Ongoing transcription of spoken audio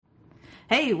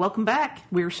Hey, welcome back.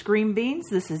 We're Scream Beans.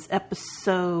 This is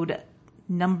episode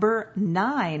number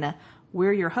 9.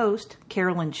 We're your host,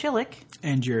 Carolyn Chillick.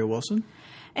 And Jerry Wilson.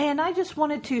 And I just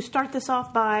wanted to start this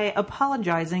off by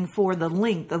apologizing for the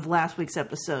length of last week's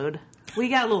episode. We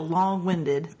got a little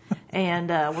long-winded, and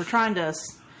we're trying to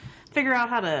figure out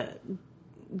how to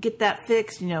get that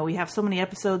fixed. You know, we have so many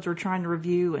episodes we're trying to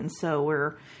review, and so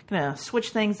we're going to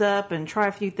switch things up and try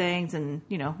a few things, and,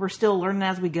 you know, we're still learning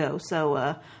as we go.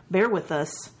 So bear with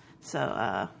us.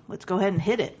 So let's go ahead and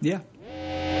hit it. Yeah.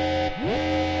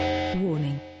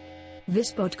 Warning.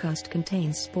 This podcast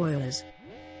contains spoilers.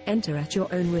 Enter at your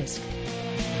own risk.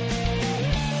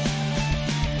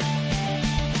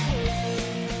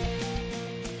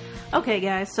 Okay,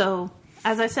 guys, so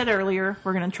as I said earlier,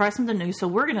 we're going to try something new. So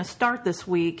we're going to start this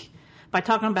week by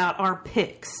talking about our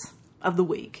picks of the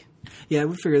week. Yeah,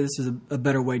 we figure this is a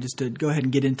better way just to go ahead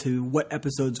and get into what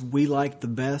episodes we like the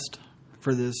best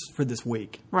for this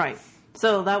week. Right.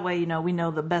 So that way, you know, we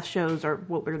know the best shows are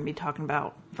what we're going to be talking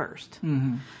about first.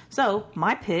 Mm-hmm. So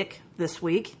my pick this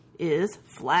week is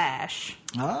Flash.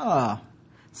 Ah.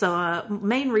 So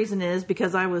main reason is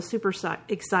because I was super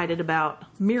excited about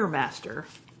Mirror Master.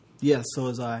 Yes, so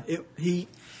was I. He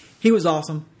was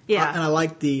awesome. Yeah. And I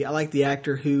like the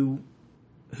actor who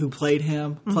played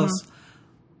him. Plus,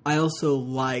 I also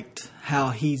liked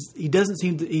how he doesn't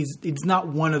seem to he's not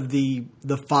one of the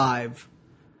 5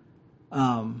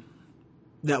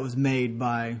 that was made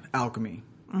by Alchemy.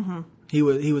 Mm-hmm. He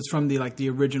was from the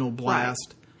original Blast.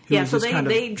 Right. Yeah, so they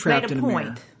made a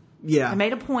point. Yeah. They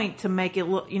made a point to make it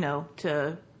look, you know,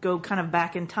 to go kind of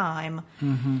back in time.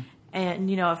 Mm-hmm. And,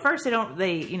 you know, at first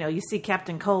you see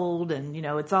Captain Cold and, you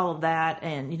know, it's all of that.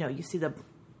 And, you know, you see the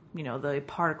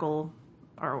particle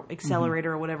or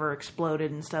accelerator or whatever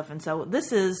exploded and stuff. And so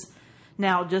this is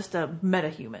now just a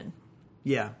metahuman.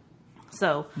 Yeah.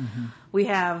 So we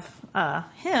have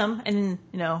him and,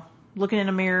 you know, looking in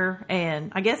a mirror.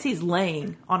 And I guess he's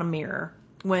laying on a mirror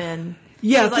when...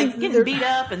 Yeah, he was getting beat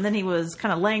up, and then he was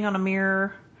kind of laying on a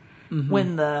mirror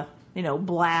when the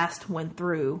blast went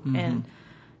through, and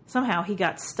somehow he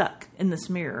got stuck in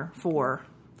this mirror for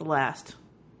the last,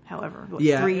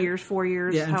 3 years, 4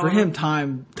 years. Yeah, and for him,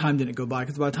 time didn't go by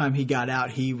because by the time he got out,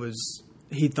 he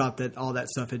thought that all that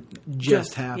stuff had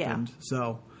just happened. Yeah.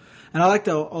 So, and I liked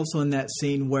also in that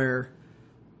scene where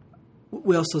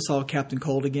we also saw Captain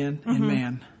Cold again, and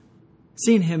man,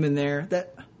 seeing him in there,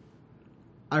 that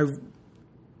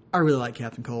I really like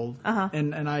Captain Cold,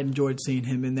 and I enjoyed seeing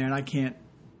him in there, and I can't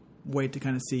wait to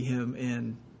kind of see him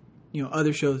in, you know,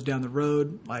 other shows down the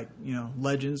road, like, you know,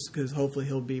 Legends, because hopefully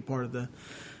he'll be part of the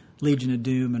Legion of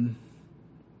Doom and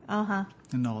all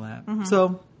that. Mm-hmm.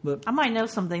 So, but I might know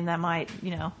something that might,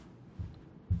 you know,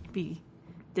 be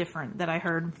different that I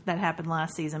heard that happened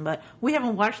last season, but we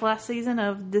haven't watched last season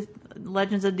of the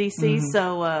Legends of DC,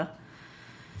 so at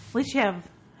least you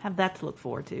have that to look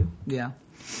forward to. Yeah.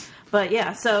 But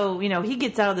yeah, so, you know, he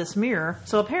gets out of this mirror.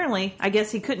 So apparently, I guess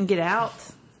he couldn't get out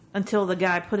until the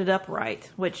guy put it up right,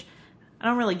 which I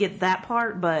don't really get that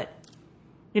part, but,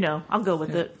 you know, I'll go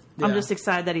with it. Yeah. I'm just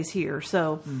excited that he's here.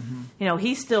 So, you know,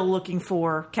 he's still looking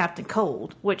for Captain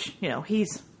Cold, which, you know,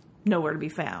 he's nowhere to be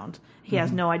found. He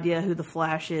has no idea who the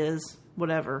Flash is,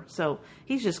 whatever. So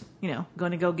he's just, you know,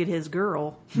 going to go get his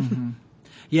girl.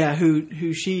 Yeah,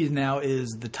 who she now is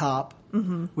the Top,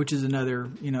 which is another,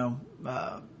 you know,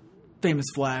 famous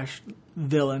Flash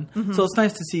villain. So it's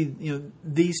nice to see, you know,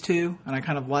 these two, and I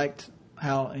kind of liked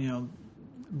how, you know,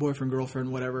 boyfriend,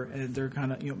 girlfriend, whatever, and they're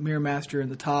kind of, you know, Mirror Master and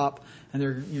the Top, and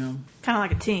they're, you know, kind of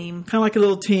like a team, kind of like a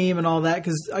little team and all that.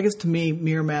 Because I guess to me,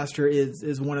 Mirror Master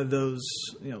is one of those,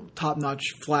 you know, top notch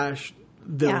Flash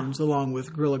villains, along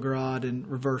with Gorilla Grodd and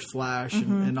Reverse Flash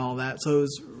and all that. So it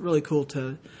was really cool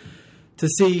to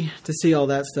see all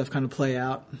that stuff kind of play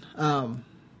out.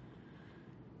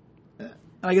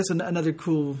 I guess another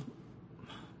cool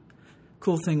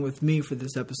thing with me for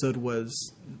this episode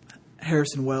was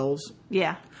Harrison Wells.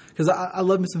 Yeah. Because I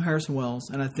love me some Harrison Wells,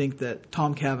 and I think that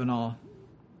Tom Cavanaugh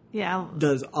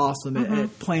does awesome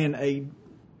at playing a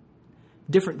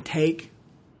different take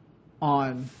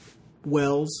on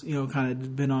Wells. You know, kind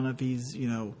of been on if he's, you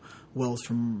know, Wells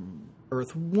from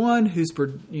Earth 1, who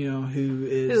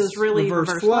is really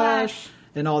Reverse Flash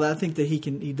and all that. I think that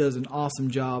he does an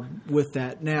awesome job with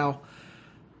that. Now,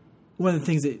 one of the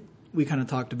things that we kind of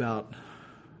talked about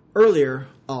earlier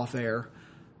off air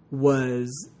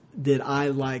was that I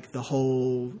like the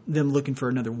whole them looking for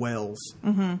another Wells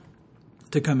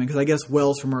to come in, because I guess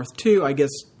Wells from Earth 2, I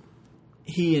guess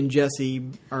he and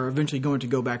Jesse are eventually going to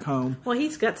go back home. Well,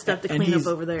 he's got stuff to clean up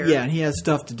over there. Yeah, and he has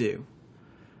stuff to do.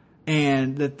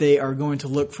 And that they are going to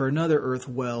look for another Earth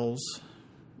Wells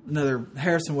another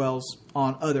Harrison Wells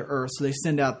on other Earths. So they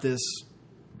send out this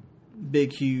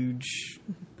big, huge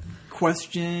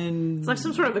question. It's like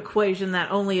some sort of equation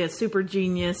that only a super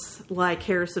genius like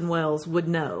Harrison Wells would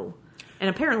know. And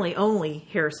apparently only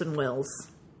Harrison Wells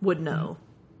would know.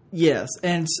 Yes.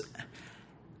 And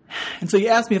so you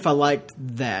asked me if I liked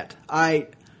that. I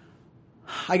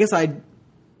guess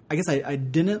I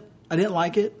didn't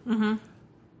like it. Mm-hmm.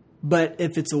 But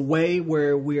if it's a way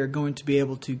where we are going to be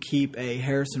able to keep a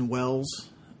Harrison Wells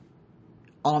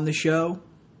on the show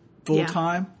full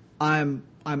time, I'm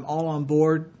all on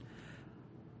board.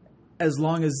 As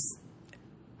long as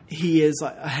he is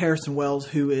a Harrison Wells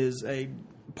who is a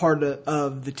part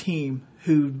of the team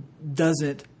who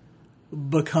doesn't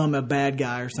become a bad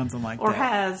guy or something like that, or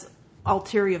has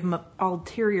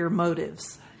ulterior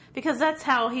motives, because that's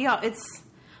how it's.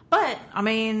 But I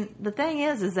mean, the thing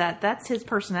is that that's his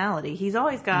personality. He's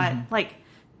always got like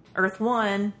Earth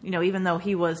 1, even though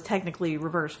he was technically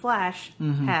Reverse Flash,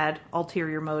 had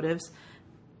ulterior motives.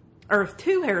 Earth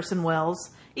 2, Harrison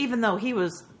Wells, even though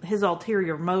his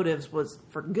ulterior motives was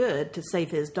for good to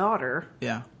save his daughter.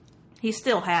 Yeah. He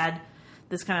still had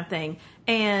this kind of thing.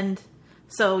 And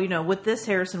so, with this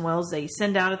Harrison Wells, they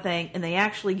send out a thing and they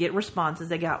actually get responses.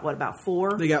 They got, about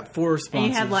 4? They got 4 responses.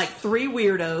 And you had like 3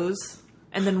 weirdos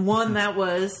and then one that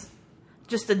was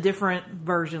just a different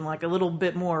version, like a little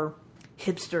bit more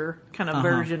hipster kind of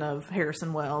version of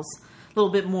Harrison Wells. A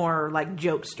little bit more like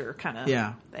jokester kind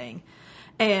of thing.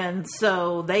 And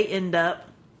so they end up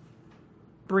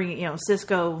bringing,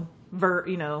 Cisco,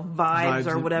 vibes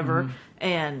or whatever,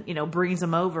 and, brings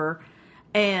them over.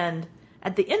 And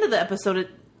at the end of the episode,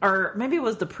 or maybe it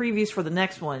was the previews for the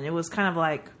next one, it was kind of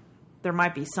like there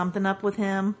might be something up with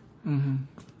him. Mm-hmm.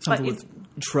 Something with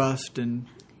trust and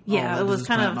it was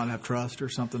kind of not have trust or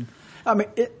something. I mean,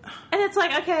 and it's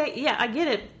like, okay, yeah, I get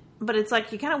it. But it's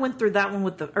like you kind of went through that one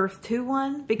with the Earth 2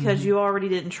 one because you already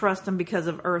didn't trust him because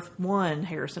of Earth 1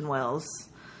 Harrison Wells.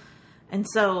 And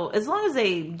so as long as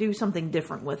they do something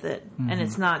different with it and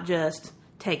it's not just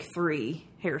take 3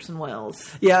 Harrison Wells.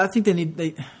 Yeah, I think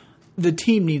the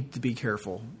team needs to be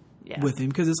careful with him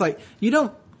because it's like you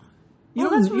don't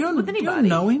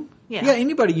know him. Yeah,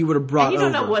 anybody you would have brought and you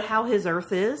don't over. know how his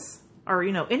Earth is or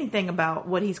anything about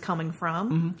what he's coming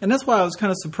from. And that's why I was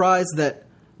kind of surprised that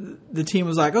the team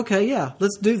was like, okay, yeah,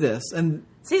 let's do this. And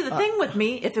see, the thing with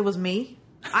me, if it was me,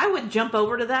 I would jump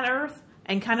over to that Earth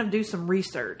and kind of do some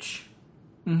research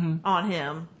on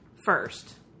him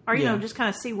first, or just kind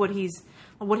of see what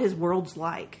his world's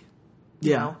like.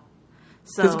 You know?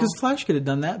 So because Flash could have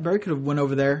done that. Barry could have went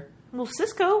over there. Well,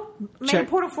 Cisco made a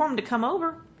portal for him to come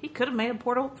over. He could have made a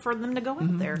portal for them to go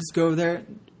out there. Just go over there,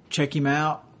 check him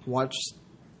out, watch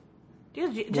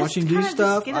him do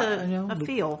stuff. Just get a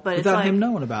feel, but without it's like, him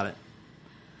knowing about it.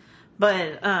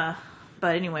 But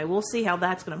anyway, we'll see how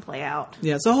that's going to play out.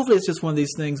 Yeah, so hopefully it's just one of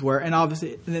these things where, and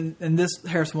obviously, and this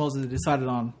Harrison Wells that they decided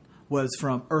on was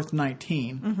from Earth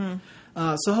 19.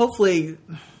 So hopefully,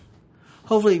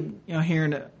 here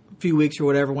in a few weeks or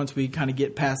whatever, once we kind of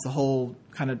get past the whole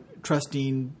kind of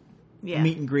trusting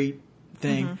meet and greet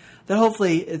thing, that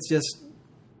hopefully it's just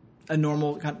a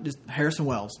normal kind of just Harrison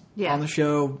Wells on the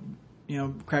show,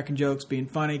 cracking jokes, being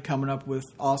funny, coming up with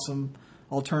awesome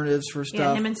alternatives for stuff.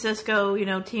 Yeah, him and Cisco,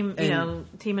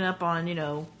 teaming up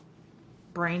on,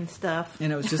 brain stuff.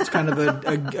 And it was just kind of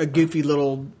a goofy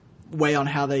little way on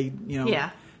how they,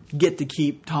 get to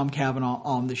keep Tom Cavanaugh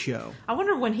on the show. I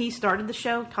wonder when he started the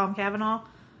show, Tom Cavanaugh,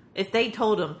 if they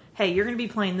told him, hey, you're going to be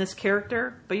playing this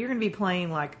character, but you're going to be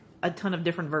playing like a ton of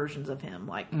different versions of him.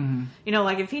 Like,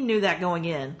 like if he knew that going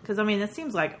in, because I mean, that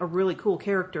seems like a really cool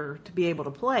character to be able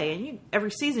to play. And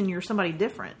every season you're somebody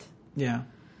different. Yeah.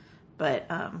 But,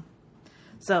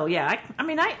 so yeah,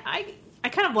 I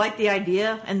kind of like the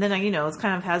idea. And then, it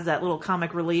kind of has that little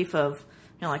comic relief of,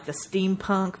 like the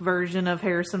steampunk version of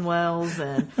Harrison Wells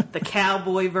and the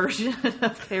cowboy version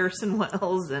of Harrison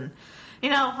Wells. And,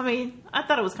 I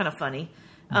thought it was kind of funny,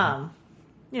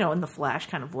 in the Flash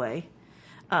kind of way.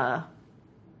 So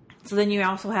then you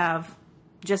also have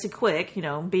Jesse Quick,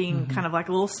 being kind of like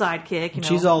a little sidekick.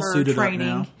 She's all suited up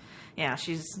now. Yeah,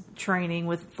 she's training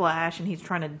with Flash, and he's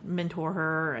trying to mentor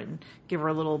her and give her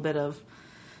a little bit of,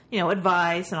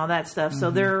 advice and all that stuff. So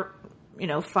they're,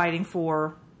 fighting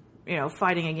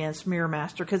against Mirror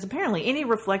Master because apparently any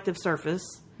reflective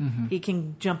surface he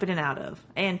can jump in and out of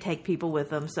and take people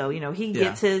with him. So he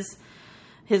gets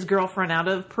his girlfriend out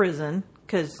of prison.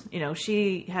 Because,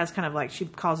 she has kind of like, she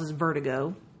causes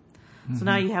vertigo. So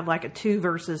now you have like a 2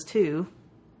 versus 2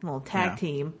 little tag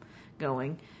team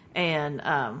going. And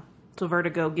So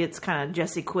Vertigo gets kind of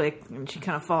Jesse quick, and she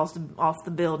kind of falls off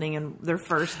the building, and their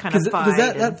first kind of fight.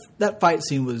 Because that fight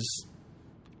scene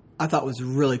I thought was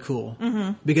really cool.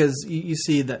 Mm-hmm. Because you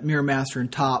see that Mirror Master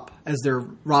and Top as they're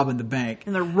robbing the bank.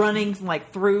 And they're running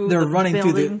through they're the running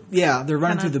building. They're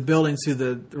running through the buildings, through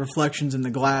the reflections in the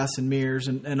glass and mirrors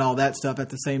and all that stuff at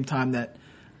the same time that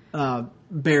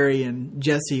Barry and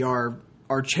Jesse are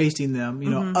chasing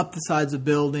them, up the sides of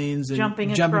buildings and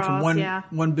jumping across,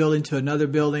 from one building to another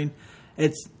building.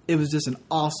 It was just an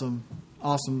awesome,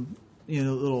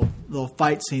 little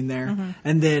fight scene there. Mm-hmm.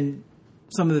 And then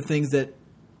some of the things that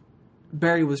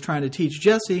Barry was trying to teach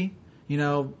Jesse,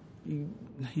 you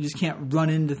just can't run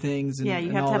into things. And,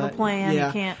 you have to have a plan. Yeah.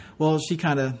 You can't. Well, she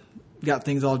kind of got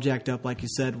things all jacked up, like you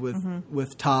said,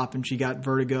 with Top, and she got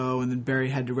vertigo, and then Barry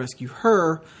had to rescue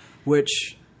her,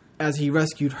 which, as he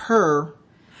rescued her,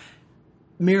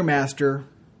 Mirror Master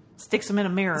sticks him in a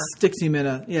mirror. Sticks him in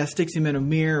a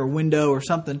mirror or window or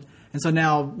something. And so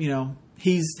now,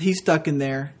 he's stuck in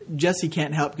there. Jesse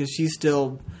can't help because she's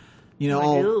still,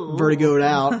 all vertigoed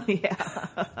out.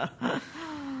 Yeah.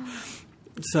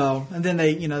 So, and then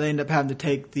they end up having to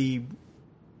take the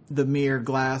mirror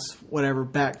glass, whatever,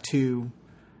 back to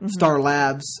Star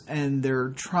Labs, and they're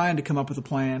trying to come up with a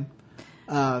plan.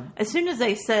 As soon as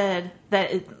they said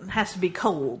that it has to be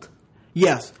cold.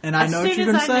 Yes, and I know what you're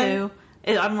going to say.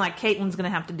 I'm like, Caitlin's going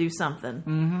to have to do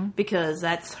something because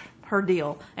that's her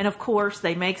deal. And of course,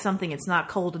 they make something. It's not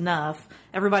cold enough.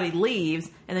 Everybody leaves,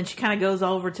 and then she kind of goes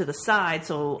over to the side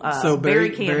so Barry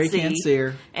can't see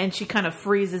her. And she kind of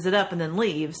freezes it up and then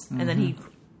leaves, and then he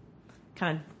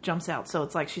kind of jumps out. So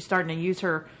it's like she's starting to use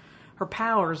her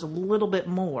powers a little bit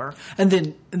more. And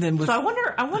then so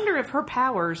I wonder if her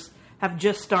powers have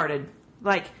just started.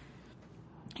 Like,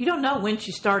 you don't know when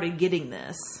she started getting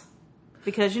this.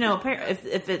 Because,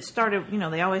 if it started,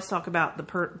 they always talk about the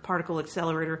particle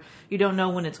accelerator. You don't know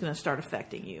when it's going to start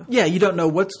affecting you. Yeah, you don't know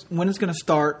when it's going to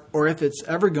start or if it's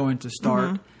ever going to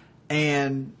start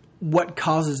and what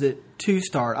causes it to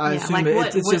start. I assume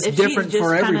it's just different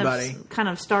for everybody. Kind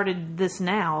of started this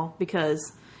now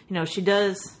because, she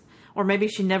does, or maybe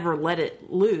she never let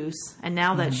it loose. And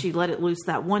now that she let it loose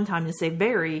that one time to save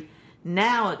Barry,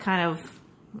 now it kind of,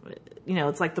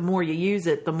 it's like the more you use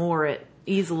it, the more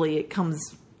easily it comes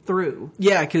through.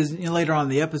 Yeah, because later on in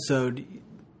the episode,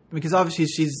 because obviously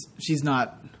she's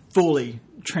not fully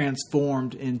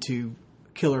transformed into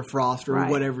Killer Frost or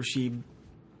whatever she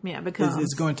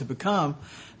is going to become,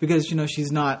 because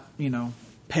she's not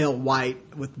pale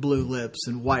white with blue lips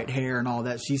and white hair and all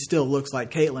that. She still looks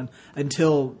like Caitlin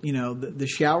until the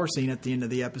shower scene at the end of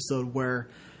the episode where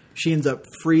she ends up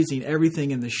freezing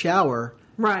everything in the shower.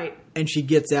 Right. And she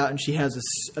gets out and she has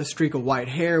a streak of white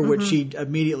hair, which she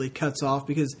immediately cuts off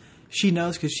because she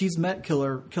knows, because she's met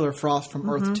Killer Frost from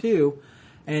Earth 2,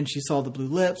 and she saw the blue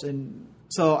lips, and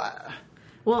so.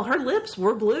 Well, her lips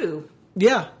were blue.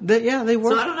 Yeah, they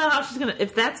were. So I don't know how she's gonna.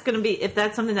 If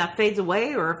that's something that fades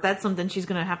away, or if that's something she's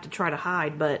gonna have to try to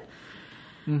hide. But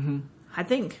I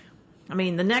think,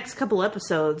 the next couple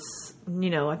episodes,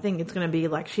 I think it's gonna be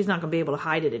like she's not gonna be able to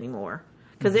hide it anymore.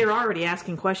 Because they were already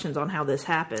asking questions on how this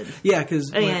happened. Yeah, because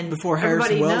before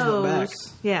Harrison Wells went back.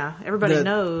 Yeah, everybody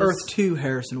knows. Earth 2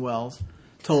 Harrison Wells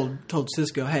told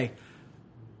Cisco, hey,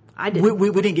 we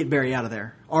didn't get Barry out of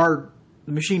there. The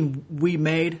machine we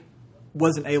made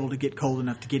wasn't able to get cold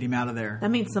enough to get him out of there. That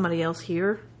means somebody else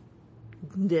here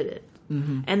did it.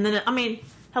 Mm-hmm. And then,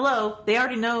 hello, they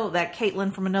already know that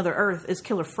Caitlin from another Earth is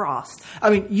Killer Frost.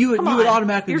 You would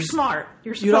automatically... You're smart.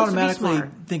 You'd automatically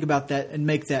think about that and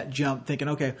make that jump, thinking,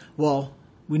 okay, well,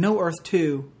 we know Earth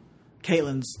 2,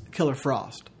 Caitlin's Killer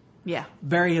Frost. Yeah.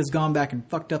 Barry has gone back and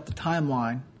fucked up the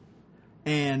timeline,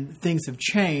 and things have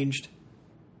changed,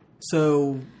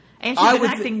 so... And she's been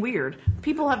acting weird.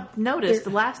 People have noticed the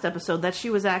last episode that she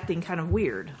was acting kind of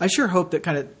weird. I sure hope that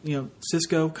kind of,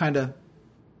 Cisco kind of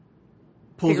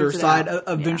pulls her aside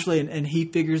eventually, and he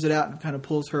figures it out and kind of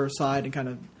pulls her aside and kind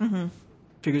of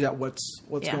figures out what's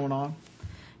going on.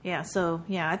 Yeah, so,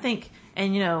 I think,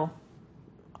 and,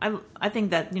 I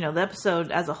think that, the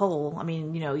episode as a whole,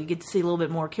 you get to see a little bit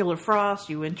more Killer Frost.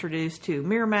 You introduced to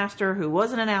Mirror Master, who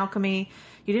wasn't an alchemy.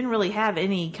 You didn't really have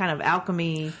any kind of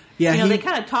alchemy. Yeah, they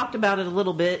kind of talked about it a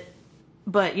little bit,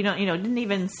 but, didn't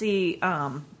even see,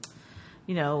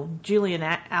 Julian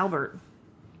Albert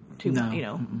too much,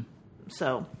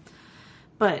 So,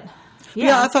 but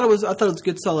I thought it was a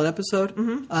good, solid episode.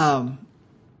 Mm-hmm.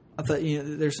 I thought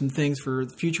there's some things for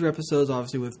future episodes,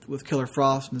 obviously with Killer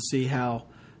Frost, and to see how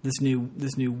this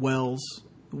new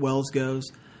Wells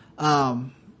goes.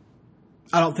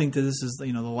 I don't think that this is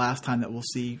the last time that we'll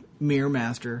see Mirror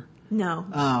Master.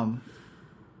 No.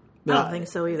 I don't think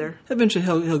so either. Eventually,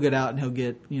 he'll get out and he'll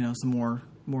get some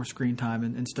more screen time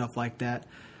and stuff like that.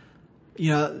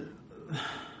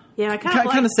 Yeah, I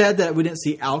kind of sad that we didn't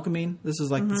see Alchemy. This is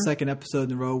like the second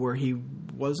episode in a row where he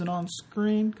wasn't on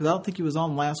screen because I don't think he was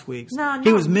on last week's. No,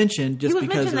 he was mentioned just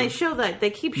because they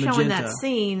keep showing that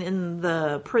scene in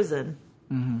the prison.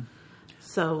 Mm-hmm.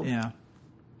 So yeah,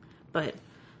 but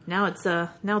now it's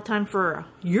now time for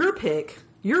your pick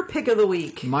of the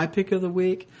week. My pick of the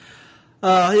week.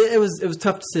 It was a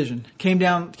tough decision. Came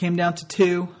down to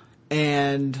two,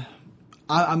 and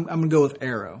I'm gonna go with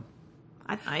Arrow.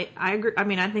 I agree. I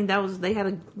mean, I think they had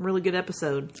a really good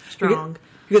episode. Strong.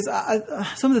 Because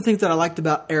some of the things that I liked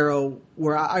about Arrow,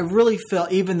 where I really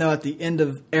felt, even though at the end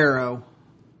of Arrow,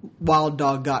 Wild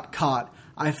Dog got caught,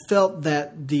 I felt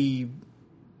that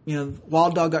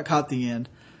Wild Dog got caught at the end.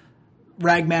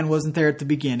 Ragman wasn't there at the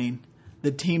beginning.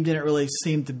 The team didn't really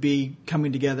seem to be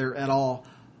coming together at all.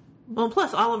 Well,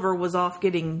 plus Oliver was off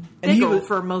getting Diggle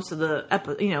for most of the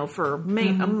for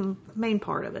main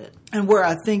part of it. And where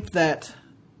I think that,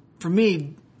 for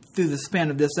me, through the span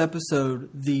of this episode,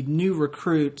 the new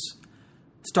recruits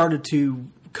started to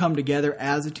come together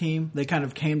as a team. They kind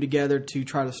of came together to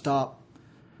try to stop,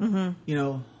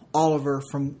 Oliver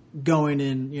from going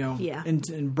in,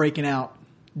 and breaking out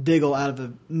Diggle out of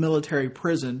a military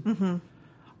prison. Mm-hmm.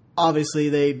 Obviously,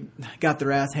 they got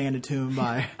their ass handed to him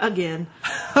by... Again.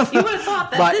 You would have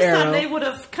thought that this time they would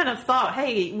have kind of thought,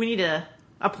 hey, we need a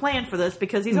plan for this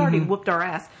because he's already whooped our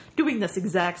ass doing this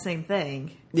exact same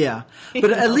thing. Yeah.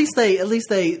 But at least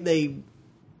they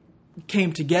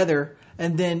came together,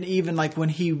 and then even like when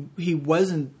he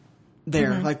wasn't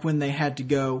there, like when they had to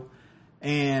go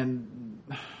and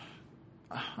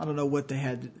I don't know what they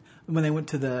had when they went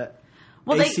to the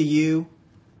ACU.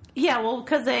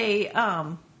 Because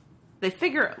they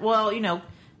figure,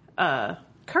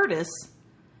 Curtis,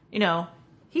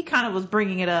 he kind of was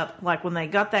bringing it up, like when they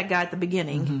got that guy at the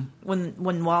beginning,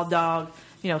 when Wild Dog,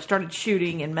 started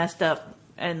shooting and messed up,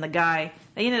 and they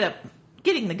ended up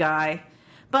getting the guy,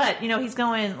 but, he's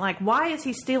going, like, why is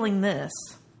he stealing this?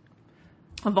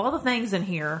 Of all the things in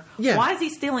here, why is he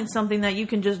stealing something that you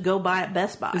can just go buy at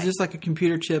Best Buy? It's just like a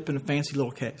computer chip in a fancy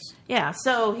little case. Yeah,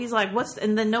 so he's like,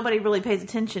 and then nobody really pays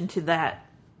attention to that,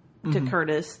 to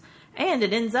Curtis. And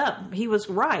it ends up, he was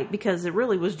right, because it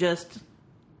really was just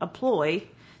a ploy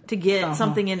to get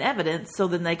something in evidence so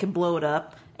then they can blow it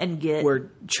up and get...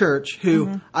 Where Church,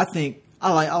 who I think...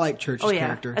 I like Church's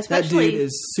character. That dude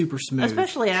is super smooth.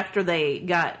 Especially after he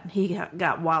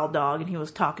got Wild Dog and he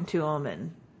was talking to him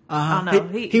and... I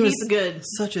don't know. He was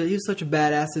such a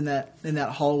badass in that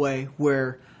hallway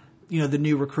where, the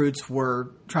new recruits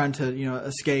were trying to,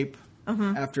 escape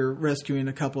after rescuing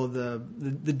a couple of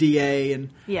the DA and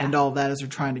all that as they're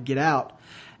trying to get out.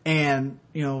 And,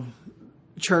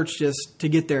 Church, just to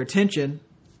get their attention,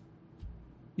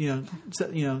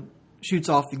 shoots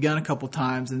off the gun a couple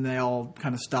times and they all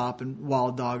kind of stop, and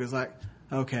Wild Dog is like,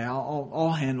 okay,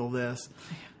 I'll handle this.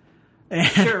 And,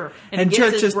 sure. And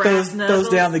Church just throws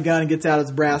down the gun and gets out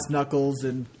his brass knuckles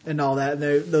and all that. And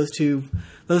those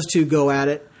two go at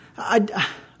it.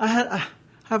 I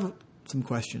have some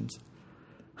questions.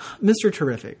 Mr.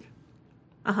 Terrific.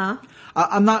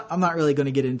 I'm not really going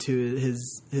to get into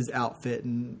his outfit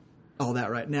and all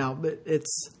that right now, but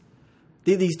it's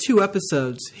these two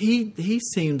episodes. He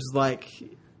seems like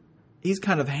he's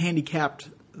kind of handicapped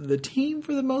the team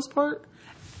for the most part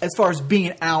as far as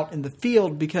being out in the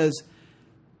field, because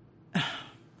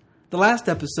the last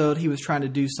episode he was trying to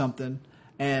do something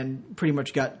and pretty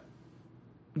much got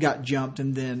jumped,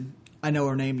 and then I know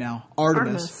her name now,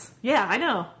 Artemis. Yeah, I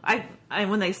know. I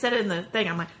when they said it in the thing,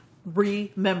 I'm like,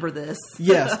 remember this.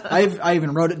 Yes, I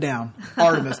even wrote it down,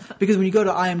 Artemis, because when you go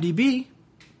to IMDb,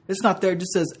 it's not there. It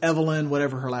just says Evelyn,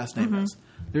 whatever her last name is.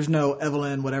 There's no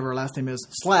Evelyn, whatever her last name is,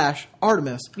 /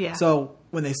 Artemis. Yeah. So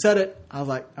when they said it, I was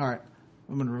like, all right,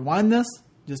 I'm going to rewind this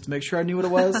just to make sure I knew what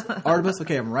it was. Artemis.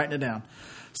 Okay, I'm writing it down.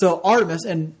 So Artemis,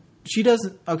 and she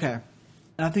doesn't, okay,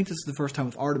 and I think this is the first time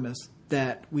with Artemis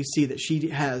that we see that she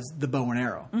has the bow and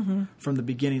arrow from the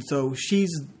beginning. So she's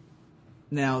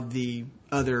now the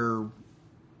other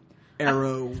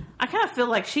arrow. I kind of feel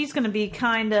like she's going to be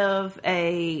kind of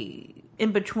a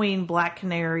in between Black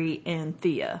Canary and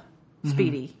Thea,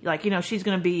 Speedy. Like, she's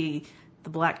going to be the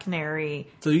Black Canary.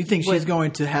 So you think she's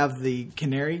going to have the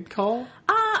canary call?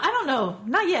 I don't know.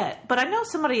 Not yet. But I know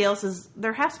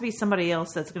there has to be somebody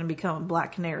else that's going to become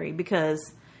Black Canary,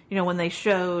 because, when they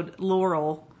showed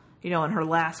Laurel, in her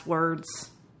last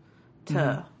words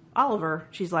to Oliver,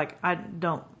 she's like, I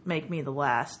don't make me the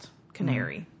last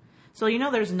canary. So,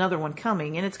 there's another one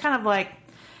coming, and it's kind of like,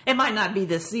 it might not be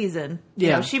this season.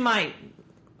 Yeah. She might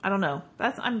I don't know.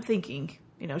 I'm thinking.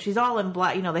 She's all in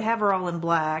black. They have her all in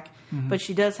black, but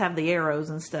she does have the arrows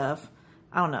and stuff.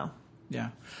 I don't know. Yeah.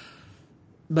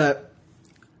 But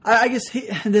I guess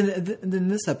then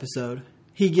this episode,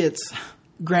 he gets,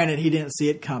 granted, he didn't see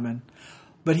it coming,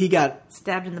 but he got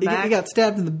stabbed in the back. He got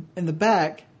stabbed in the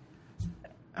back.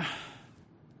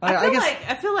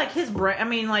 I feel like his brain. I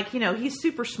mean, he's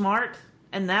super smart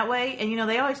in that way, and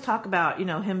they always talk about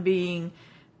him being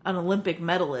an Olympic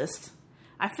medalist.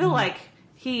 I feel like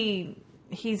he's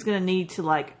going to need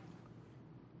to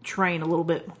train a little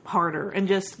bit harder and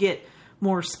just get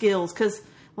more skills because,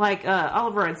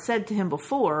 Oliver had said to him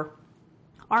before,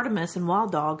 Artemis and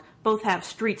Wild Dog both have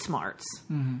street smarts.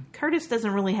 Mm-hmm. Curtis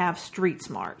doesn't really have street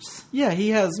smarts. Yeah, he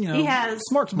has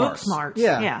smart smarts. Book smarts.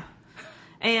 Yeah.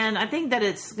 And I think that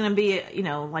it's going to be,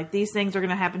 these things are going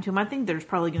to happen to him. I think there's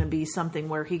probably going to be something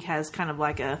where he has kind of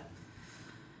a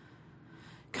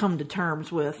come to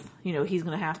terms with, he's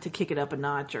going to have to kick it up a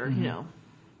notch or,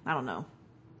 I don't know.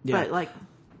 Yeah. But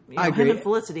I agree. Him and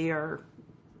Felicity are,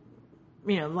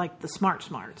 the smarts.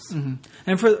 Mm-hmm.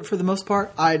 And for the most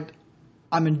part, I'm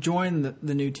enjoying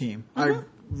the new team. Mm-hmm. I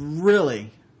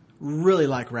really, really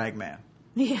like Ragman.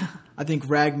 Yeah. I think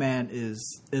Ragman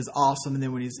is awesome, and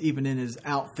then when he's even in his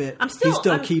outfit, he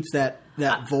still keeps that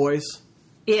voice.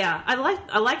 Yeah,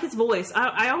 I like his voice.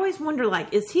 I always wonder,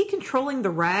 is he controlling the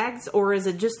rags, or is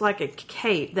it just like a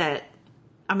cape that?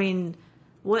 I mean,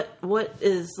 what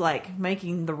is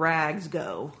making the rags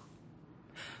go?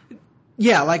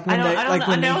 Yeah, when I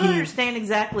don't understand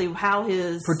exactly how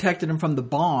his protected him from the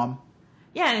bomb.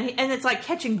 Yeah, and it's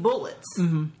catching bullets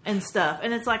and stuff.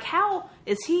 And it's how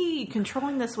is he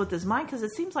controlling this with his mind? Because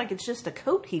it seems like it's just a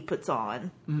coat he puts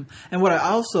on. Mm-hmm. And what we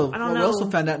also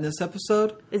found out in this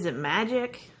episode... Is it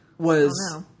magic? Was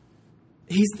I don't know.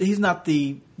 He's not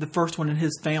the first one in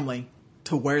his family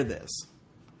to wear this.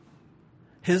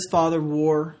 His father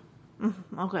wore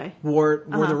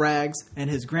the rags, and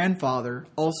his grandfather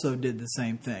also did the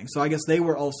same thing. So I guess they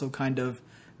were also kind of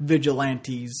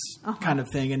vigilantes kind of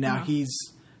thing, and now he's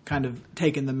kind of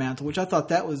taken the mantle, which I thought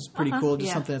that was pretty cool.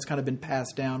 Just something that's kind of been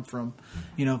passed down from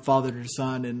father to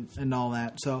son and all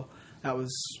that. So that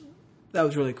was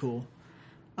really cool.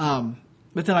 But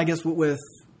then I guess with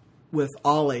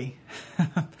Ollie,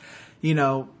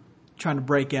 trying to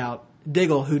break out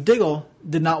Diggle, who Diggle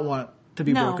did not want to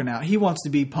be broken out. He wants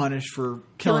to be punished for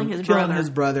killing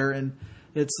his brother, and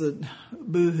it's a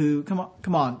boo-hoo.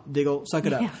 Come on, Diggle, suck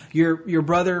it up. Your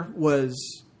brother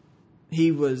was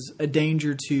a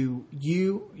danger to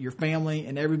you, your family,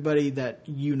 and everybody that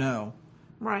you know.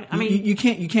 Right. You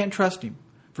can't trust him.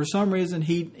 For some reason,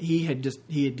 he had just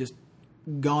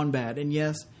gone bad. And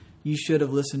yes, you should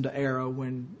have listened to Arrow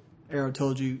when Arrow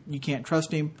told you can't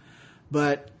trust him,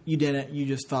 but you didn't. You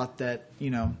just thought that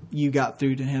you got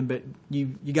through to him, but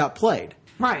you got played.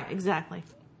 Right. Exactly.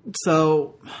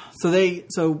 So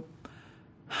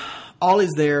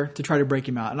Ollie's there to try to break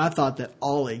him out, and I thought that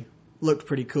Ollie looked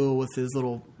pretty cool with his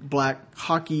little black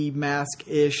hockey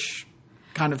mask-ish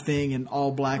kind of thing and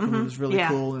all black, and it was really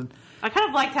cool. And I kind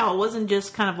of liked how it wasn't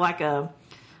just kind of like a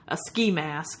ski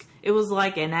mask; it was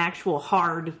like an actual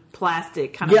hard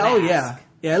plastic kind of mask. Oh yeah.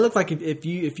 It looked like if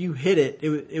you hit it,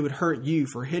 it would hurt you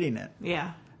for hitting it.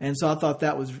 Yeah, and so I thought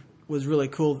that was really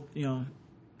cool.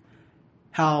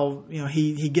 How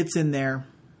he gets in there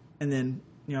and then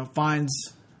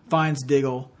finds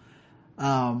Diggle,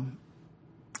 and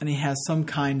he has some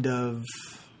kind of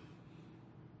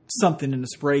something in the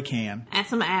spray can. Add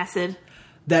some acid.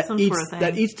 That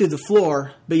eats through the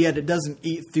floor, but yet it doesn't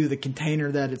eat through the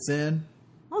container that it's in.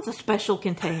 Well, it's a special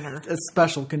container. A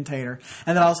special container.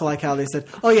 And then I also like how they said,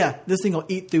 oh yeah, this thing will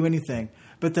eat through anything.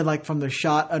 But then from the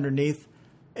shot underneath,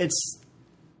 it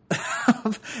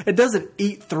doesn't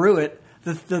eat through it.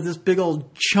 This big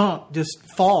old chunk just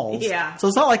falls. Yeah. So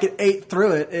it's not like it ate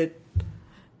through it.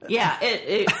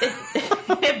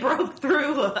 It broke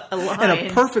through a line. In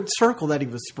a perfect circle that he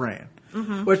was spraying.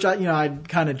 Mm-hmm. Which I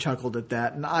kind of chuckled at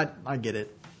that, and I get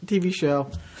it. TV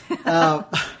show.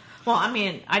 Well,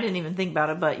 I didn't even think about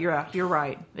it, but you're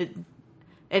right. It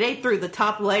ate through the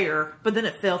top layer, but then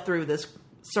it fell through this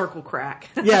circle crack.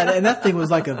 Yeah, and that thing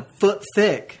was like a foot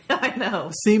thick. I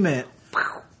know. Cement.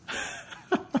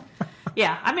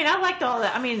 Yeah, I liked all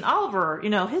that. Oliver,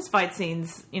 his fight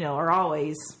scenes, are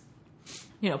always,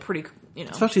 pretty,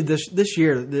 Especially this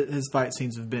year, his fight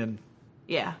scenes have been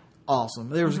awesome.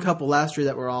 There was a couple last year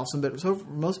that were awesome, but for the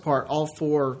most part, all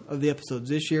 4 of the episodes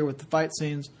this year with the fight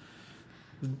scenes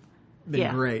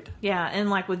been great. Yeah, and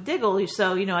with Diggle,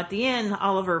 so, at the end,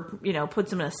 Oliver,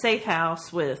 puts him in a safe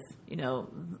house with,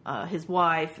 his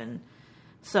wife, and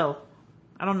so,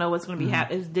 I don't know what's going to be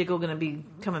happening. Is Diggle going to be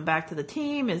coming back to the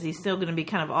team? Is he still going to be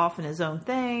kind of off in his own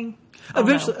thing?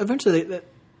 Eventually,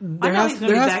 I know he's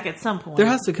going to be back at some point. There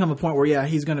has to come a point where,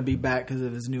 he's going to be back because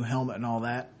of his new helmet and all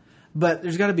that. But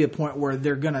there's got to be a point where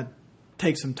they're going to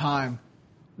take some time.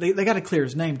 They got to clear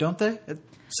his name, don't they? At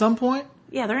some point?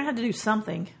 Yeah, they're going to have to do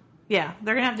something. Yeah,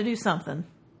 they're going to have to do something.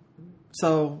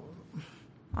 So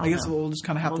I guess we'll just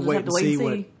kind of have to wait and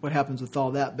see what happens with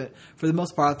all that. But for the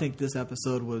most part, I think this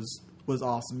episode was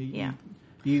awesome.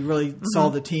 You really saw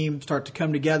the team start to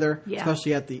come together,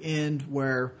 especially at the end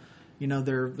where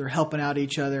they're helping out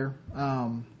each other.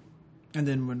 And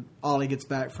then when Ollie gets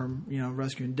back from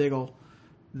rescuing Diggle,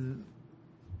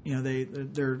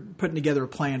 they're putting together a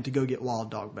plan to go get Wild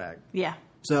Dog back. Yeah.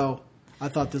 So I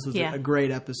thought this was a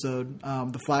great episode.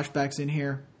 The flashbacks in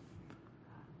here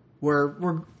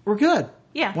were good.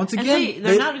 Yeah. Once again,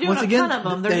 they're not doing a ton of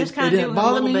them. They're just kind of doing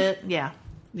a little bit. Yeah.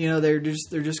 They're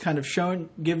just kind of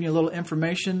giving you a little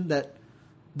information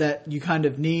that you kind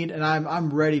of need, and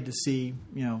I'm ready to see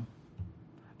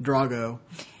Drago.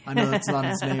 I know that's not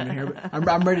his name in here, but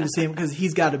I'm ready to see him because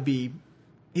he's got to be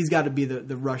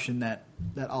the Russian that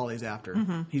Ollie's after.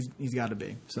 Mm-hmm. He's got to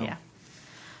be. So yeah.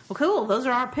 Well, cool. Those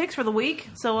are our picks for the week.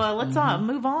 So let's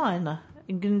move on.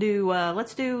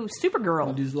 Let's do Supergirl.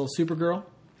 We'll do this little Supergirl.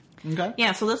 Okay.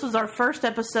 Yeah. So this was our first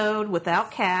episode without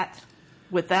Kat,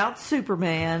 without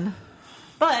Superman,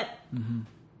 but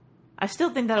I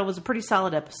still think that it was a pretty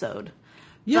solid episode.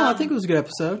 Yeah, I think it was a good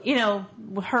episode.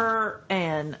 Her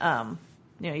and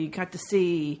you got to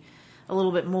see a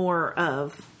little bit more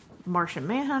of Martian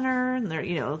Manhunter, and their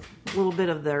a little bit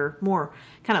of their more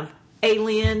kind of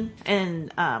alien,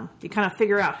 and you kind of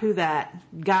figure out who that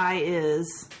guy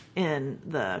is in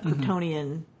the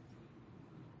Kryptonian,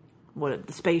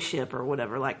 the spaceship or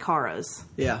whatever, like Kara's.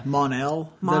 Yeah,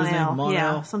 Mon-El. Mon-El,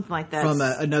 yeah, something like that. From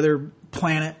another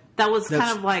planet. That was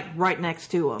kind of like right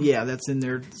next to him. Yeah, that's in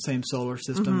their same solar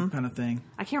system kind of thing.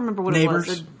 I can't remember what Neighbors.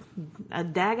 It was. A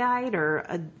Dagite or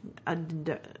I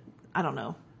don't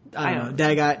know. I don't know.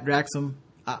 Dagite, Draxum.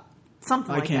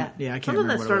 Something like that. Yeah, I can't Something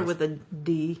remember that started with a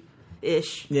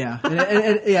D-ish. Yeah,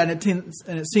 and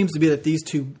it seems to be that these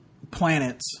two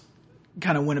planets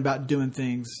kind of went about doing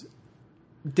things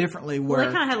differently. Where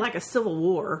they kind of had like a civil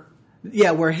war.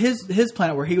 Yeah, where his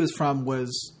planet where he was from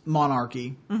was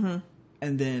monarchy,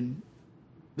 and then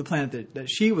the planet that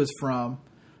she was from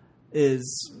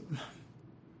is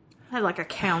had like a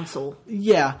council.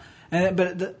 Yeah,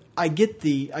 but I get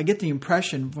the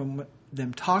impression from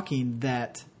them talking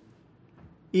that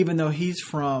even though he's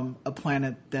from a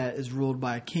planet that is ruled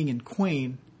by a king and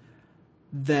queen,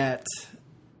 that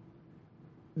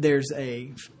there's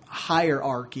a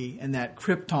hierarchy, and that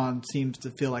Krypton seems to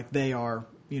feel like they are,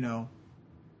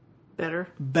 better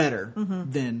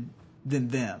than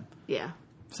them. Yeah.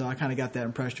 So I kind of got that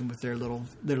impression with their little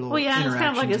well, yeah, it's kind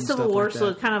of like a civil war, so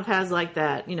it kind of has like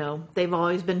that, they've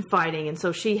always been fighting, and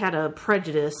so she had a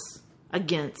prejudice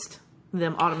against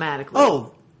them automatically.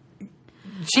 Oh,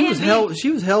 she was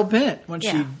hell bent when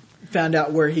she found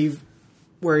out where he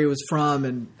was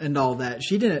from and all that.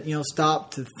 She didn't,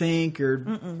 stop to think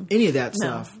or any of that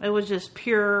stuff. It was just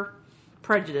pure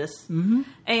prejudice. Mm-hmm.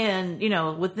 And,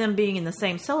 with them being in the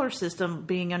same solar system,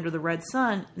 being under the red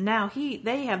sun, now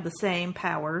they have the same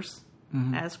powers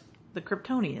as the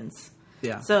Kryptonians.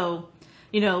 Yeah. So,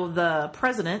 the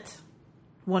president,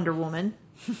 Wonder Woman,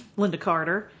 Linda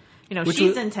Carter,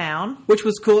 she's in town. Which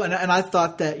was cool. And I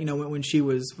thought that, when she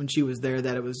was there,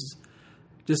 that it was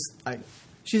just like,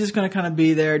 she's just going to kind of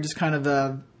be there, just kind of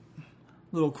a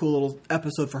cool little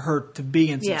episode for her to be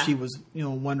in, since she was,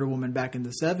 Wonder Woman back in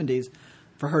the 70s.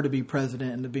 For her to be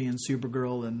president and to be in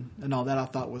Supergirl and all that, I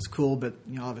thought was cool. But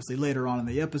obviously later on in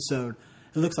the episode,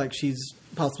 it looks like she's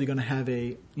possibly going to have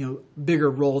a bigger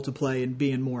role to play and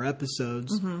be in more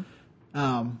episodes,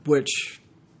 which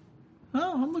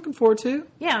I'm looking forward to.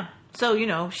 Yeah.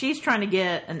 So she's trying to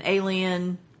get an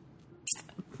alien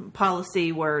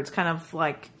policy where it's kind of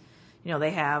like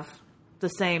they have the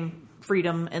same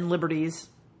freedom and liberties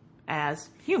as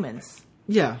humans.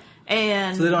 Yeah.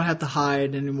 And so they don't have to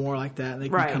hide anymore like that. They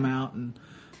can come out and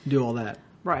do all that.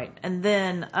 Right. And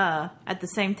then at the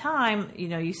same time,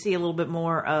 you see a little bit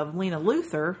more of Lena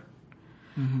Luthor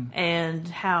and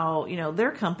how,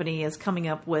 their company is coming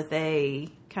up with a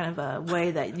kind of a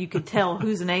way that you could tell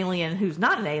who's an alien, who's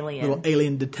not an alien. Little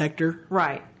alien detector.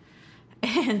 Right.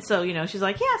 And so, she's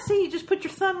like, yeah, see, you just put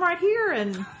your thumb right here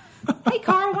and, hey,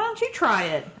 Carl, why don't you try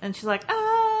it? And she's like,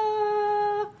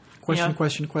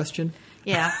 Question.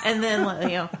 Yeah, and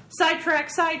then,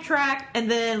 sidetrack,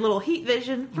 and then little heat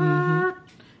vision,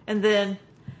 and then,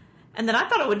 And then I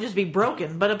thought it would just be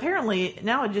broken, but apparently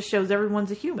now it just shows everyone's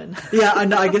a human. Yeah, I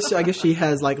know. I guess she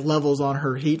has like levels on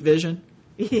her heat vision.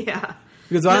 Yeah.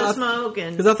 Because No smoke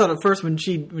and... Because I thought at first when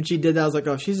she did that, I was like,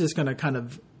 oh, she's just going to kind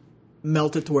of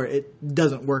melt it to where it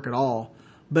doesn't work at all.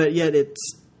 But yet it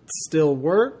still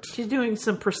worked. She's doing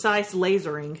some precise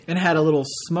lasering. And had a little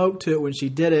smoke to it when she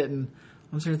did it. And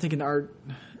I'm sort of thinking,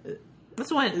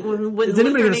 that's when is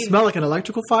anybody going to smell like an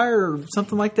electrical fire or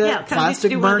something like that? Yeah,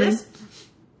 plastic burning?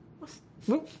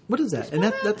 What is that? And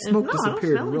that smoke No, I don't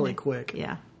disappeared smell really anything. quick.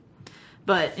 Yeah.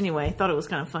 But anyway, I thought it was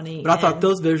kind of funny. But I thought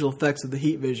those visual effects of the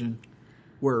heat vision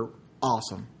were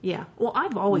awesome. Yeah. Well,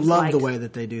 I've always Love liked the way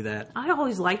that they do that. I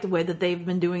always liked the way that they've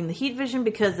been doing the heat vision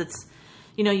because it's,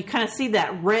 you kind of see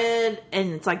that red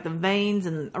and it's like the veins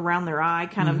and around their eye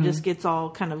kind of just gets all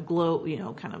kind of glow,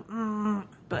 kind of.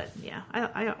 But yeah,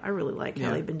 I really like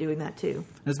how they've been doing that too.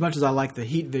 As much as I like the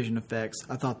heat vision effects,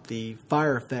 I thought the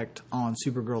fire effect on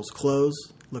Supergirl's clothes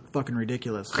looked fucking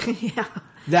ridiculous. Yeah.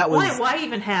 That was why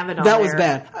even have it on that there? was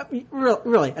bad. I mean,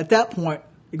 really, at that point,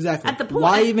 exactly. At the point,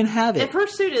 why even have it? If her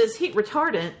suit is heat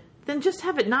retardant, then just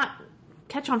have it not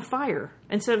catch on fire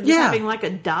instead of just having like a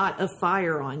dot of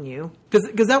fire on you.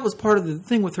 Because that was part of the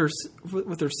thing with her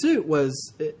suit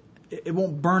was it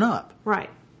won't burn up. Right.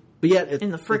 But yet in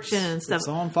the friction and stuff. It's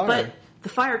on fire. But the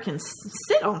fire can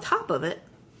sit on top of it.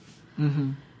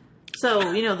 Mm-hmm.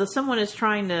 So, someone is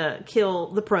trying to kill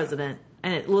the president,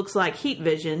 and it looks like heat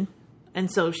vision,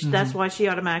 and so that's why she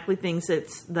automatically thinks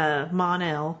it's the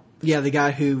Mon-El. Yeah, the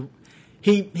guy who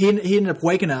he ended up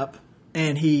waking up,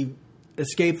 and he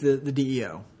escaped the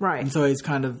DEO. Right. And so he's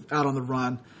kind of out on the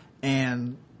run,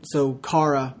 and so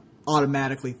Kara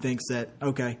automatically thinks that,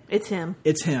 okay, it's him.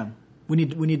 It's him. We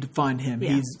need to find him.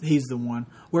 Yeah. He's the one.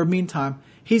 Where meantime,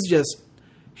 he's just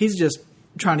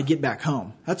trying to get back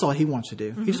home. That's all he wants to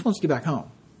do. He just wants to get back home.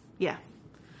 Yeah.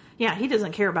 Yeah, he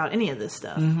doesn't care about any of this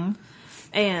stuff. Mm-hmm.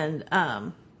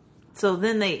 And so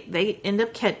then they end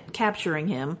up capturing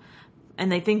him,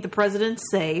 and they think the president's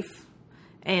safe,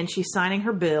 and she's signing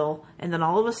her bill, and then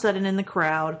all of a sudden in the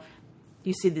crowd,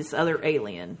 you see this other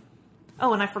alien.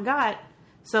 Oh, and I forgot.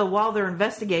 So while they're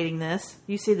investigating this,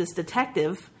 you see this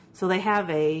detective. So they have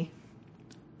an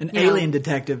alien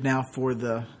detective now for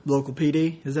the local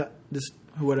PD. Is that just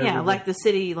whatever? Yeah, like the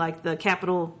city, like the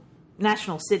capital,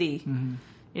 national city,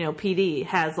 PD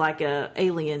has like a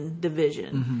alien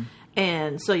division,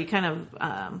 and so you kind of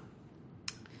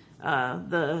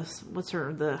the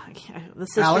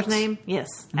sister's Alex? name?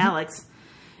 Yes, Alex.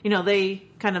 They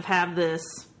kind of have this,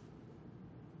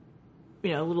 a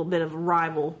little bit of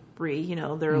rivalry.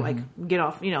 They're like, get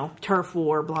off, turf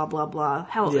war, blah, blah, blah.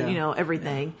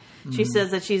 Everything. Yeah. She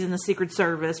says that she's in the Secret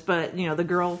Service, but, the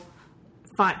girl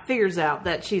figures out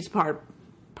that she's part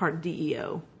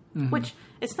DEO, which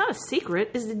it's not a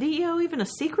secret. Is the DEO even a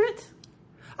secret?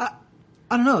 I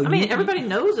don't know. I mean, everybody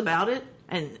knows about it,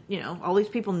 and, all these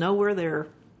people know where their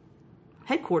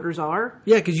headquarters are.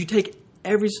 Yeah, because you take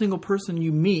every single person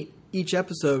you meet each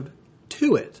episode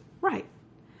to it. Right.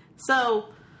 So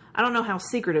I don't know how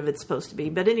secretive it's supposed to be,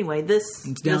 but anyway, it's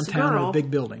downtown girl, in a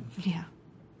big building. Yeah,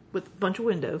 with a bunch of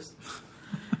windows.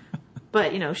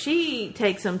 But she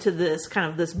takes them to this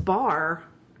bar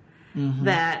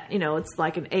that it's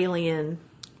like an alien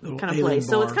kind of place.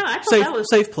 Bar. So it's kind of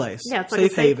safe place. Yeah, it's like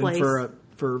safe a safe haven place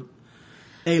for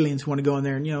aliens who want to go in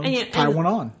there and tie one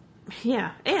on.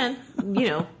 Yeah, and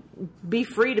be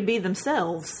free to be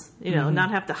themselves. Not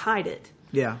have to hide it.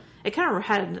 Yeah. It kind of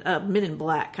had a Men in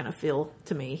Black kind of feel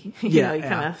to me. You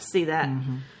kind of see that.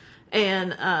 Mm-hmm.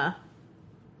 And,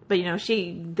 but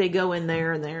they go in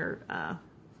there and they're,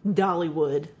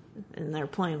 Dollywood, and they're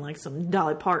playing like some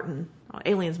Dolly Parton.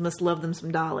 Aliens must love them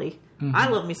some Dolly. Mm-hmm. I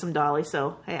love me some Dolly,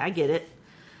 so hey, I get it.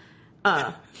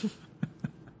 But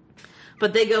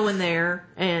they go in there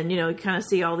and, you kind of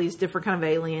see all these different kind of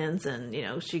aliens,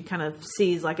 and, she kind of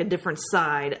sees like a different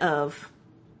side of,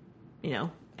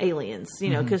 aliens,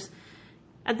 because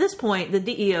at this point, the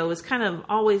DEO is kind of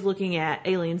always looking at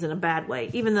aliens in a bad way,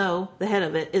 even though the head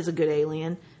of it is a good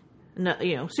alien. No,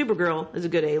 Supergirl is a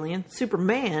good alien.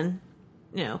 Superman,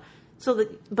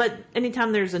 but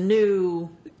anytime there's a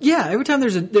new... Yeah, every time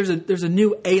there's a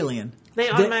new alien, they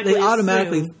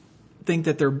automatically think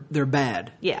that they're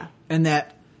bad. Yeah. And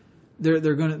that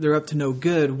they're up to no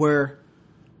good, where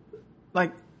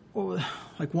like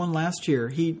one last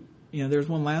year, there's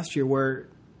one last year where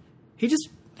he just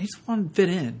wanted to fit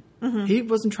in. Mm-hmm. He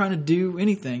wasn't trying to do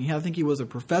anything. I think he was a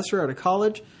professor at a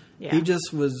college. Yeah. He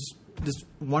just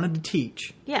wanted to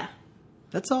teach. Yeah.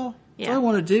 That's all. Yeah. That's all I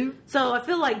want to do. So I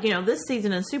feel like, this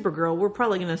season in Supergirl, we're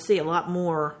probably going to see a lot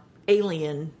more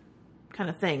alien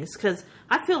kind of things. Because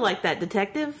I feel like that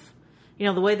detective,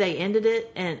 the way they ended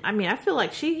it, and I mean, I feel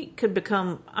like she could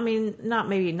become, I mean,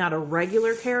 not a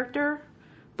regular character,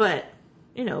 but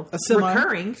a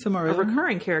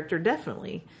recurring character,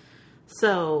 definitely.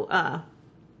 So,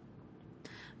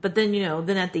 but then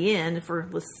then at the end,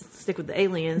 let's stick with the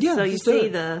aliens. Yeah, so you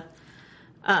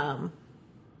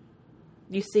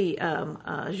see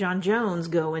John Jones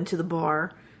go into the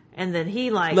bar, and then he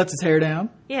lets his hair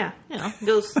down. Yeah,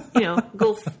 goes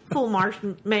go full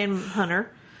Martian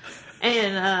manhunter.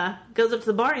 And goes up to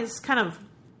the bar and just kind of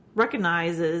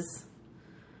recognizes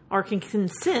or can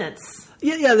sense.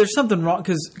 Yeah. There's something wrong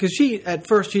because she at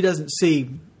first she doesn't see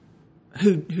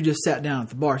who just sat down at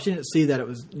the bar. She didn't see that it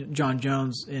was John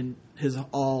Jones in his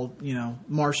all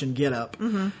Martian getup,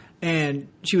 and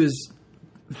she was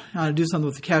trying to do something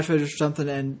with the cash register or something.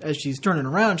 And as she's turning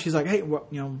around, she's like, "Hey,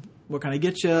 what can I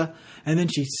get you?" And then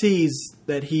she sees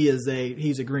that he's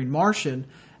a Green Martian,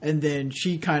 and then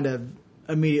she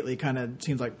immediately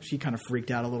seems like she kind of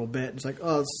freaked out a little bit. It's like,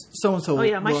 oh, so-and-so. Oh,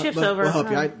 yeah, my shift's over. We'll help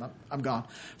you. I'm gone.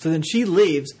 So then she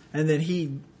leaves, and then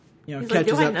he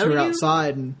catches up to her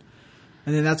outside, and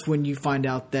then that's when you find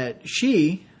out that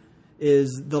she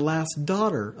is the last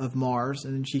daughter of Mars,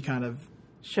 and then she kind of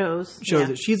shows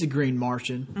that she's a Green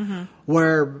Martian.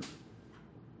 Where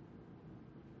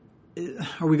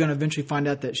are we going to eventually find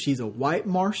out that she's a white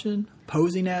Martian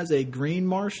posing as a Green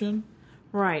Martian?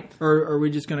 Right. Or are we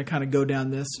just going to kind of go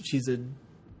down this? She's a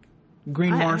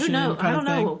Green Martian kind of thing? I don't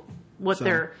know what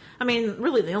they're... I mean,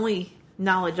 really, the only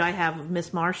knowledge I have of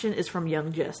Miss Martian is from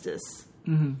Young Justice.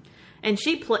 Mm-hmm. And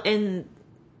she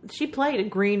played a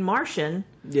Green Martian.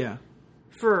 Yeah.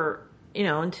 For,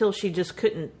 until she just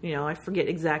couldn't, I forget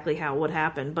exactly what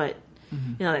happened, but,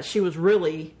 that she was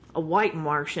really a white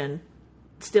Martian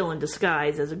still in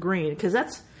disguise as a green. Because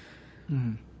that's...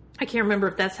 Mm-hmm. I can't remember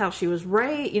if that's how she was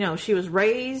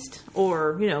raised,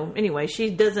 or, anyway, she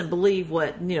doesn't believe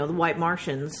what, the white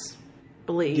Martians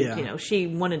believe. Yeah. She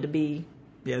wanted to be...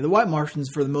 Yeah, the white Martians,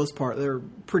 for the most part, they're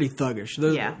pretty thuggish.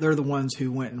 They're the ones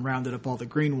who went and rounded up all the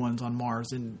green ones on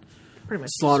Mars and pretty much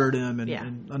slaughtered them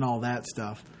and all that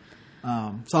stuff.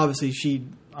 So obviously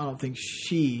I don't think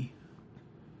she,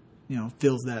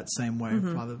 feels that same way,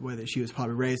 by the way that she was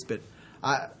probably raised. But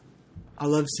I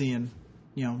love seeing,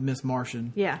 Miss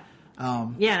Martian. Yeah.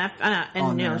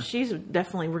 And she's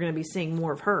definitely, we're going to be seeing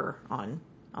more of her on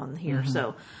here. Mm-hmm.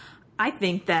 So I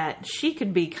think that she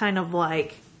could be kind of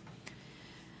like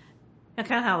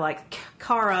how like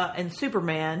Kara and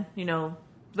Superman,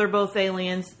 they're both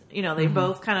aliens, they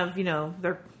both kind of,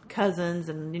 they're cousins,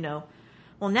 and,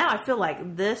 well, now I feel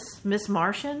like this Miss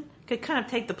Martian could kind of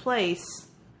take the place,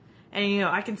 and,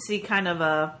 I can see kind of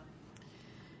a,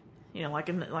 like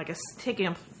a taking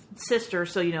a sister,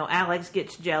 so Alex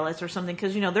gets jealous or something,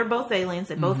 because they're both aliens,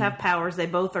 they both have powers, they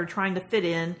both are trying to fit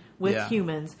in with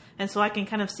humans, and so I can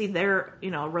kind of see their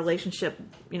relationship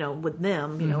with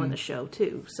them in the show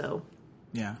too. So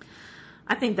yeah,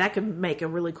 I think that could make a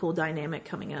really cool dynamic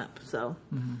coming up. So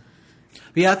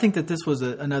I think that this was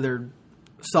another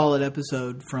solid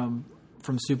episode from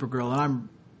Supergirl, and I'm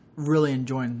really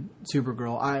enjoying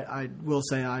Supergirl. I will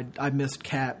say I missed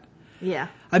Kat. Yeah,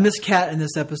 I missed Kat in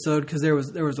this episode because there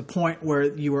was a point where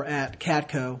you were at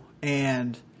Catco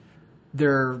and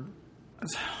they're,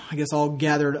 I guess, all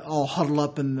gathered, all huddled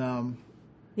up in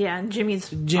in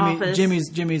Jimmy's office.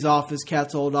 Jimmy's office,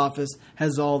 Kat's old office,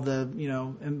 has all the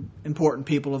important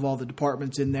people of all the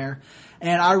departments in there,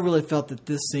 and I really felt that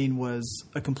this scene was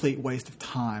a complete waste of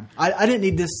time. I didn't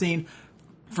need this scene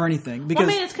for anything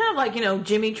because it's kind of like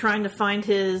Jimmy trying to find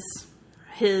his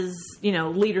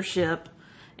leadership.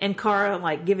 And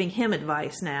Kara, giving him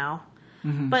advice now.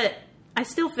 Mm-hmm. But I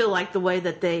still feel like the way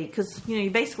that because, you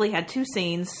basically had two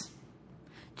scenes.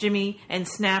 Jimmy and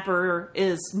Snapper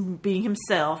is being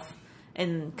himself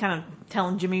and kind of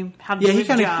telling Jimmy how to do his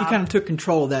job. He kind of took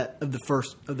control of the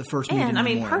first meeting.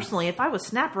 And, personally, if I was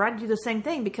Snapper, I'd do the same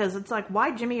thing, because it's like, why,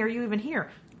 Jimmy, are you even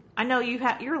here? I know you're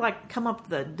come up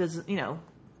with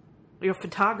you're a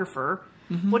photographer.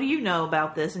 Mm-hmm. What do you know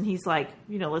about this? And he's like,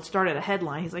 let's start at a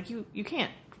headline. He's like, you can't.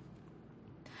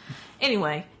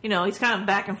 Anyway, he's kind of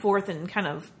back and forth and kind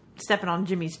of stepping on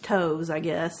Jimmy's toes, I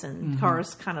guess. And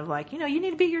Kara's kind of like, you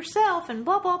need to be yourself and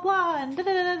blah, blah, blah, and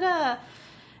da-da-da-da.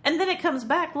 And then it comes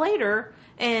back later,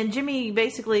 and Jimmy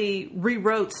basically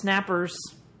rewrote Snapper's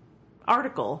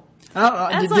article.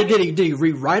 Did he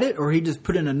rewrite it, or he just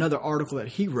put in another article that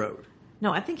he wrote?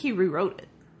 No, I think he rewrote it.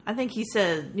 I think he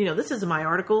said, this isn't my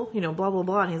article, blah, blah,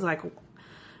 blah. And he's like,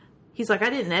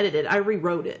 I didn't edit it. I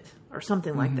rewrote it, or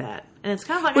something like that. And it's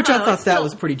kind of like... Which I thought that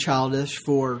was pretty childish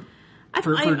for I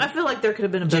feel like there could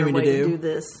have been a better way to do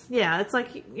this. Yeah, it's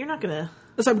like, you're not going to...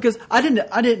 That's right, because I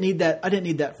didn't need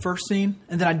that first scene,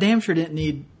 and then I damn sure didn't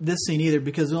need this scene either,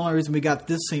 because the only reason we got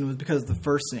this scene was because of the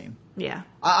first scene. Yeah.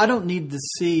 I don't need to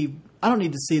see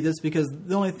this, because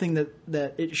the only thing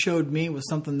that it showed me was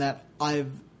something that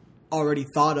I've already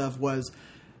thought of, was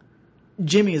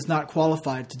Jimmy is not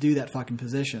qualified to do that fucking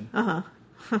position.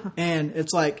 And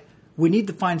it's like, we need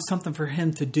to find something for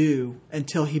him to do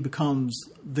until he becomes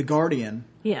the Guardian.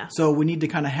 Yeah. So we need to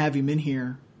kind of have him in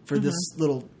here for this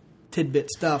little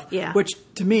tidbit stuff. Yeah. Which,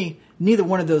 to me, neither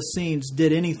one of those scenes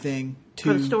did anything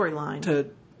For the storyline.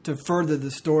 to further the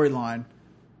storyline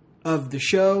of the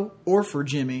show or for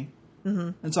Jimmy.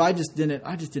 And so I just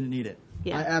didn't need it.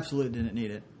 Yeah. I absolutely didn't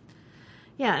need it.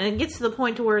 Yeah, and it gets to the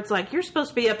point to where it's like, you're supposed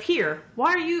to be up here.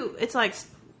 Why are you... It's like,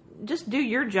 just do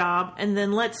your job, and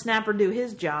then let Snapper do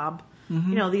his job.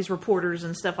 You know, these reporters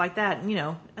and stuff like that. And, you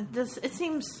know, it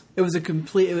seems... It was a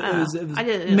complete... It was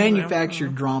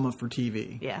manufactured drama for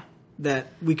TV. Yeah. That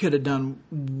we could have done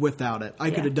without it.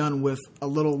 I could have done with a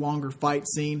little longer fight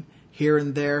scene here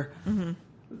and there,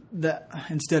 that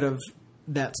instead of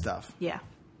that stuff. Yeah.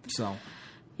 So.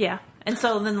 Yeah. And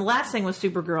so then the last thing with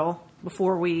Supergirl,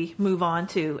 before we move on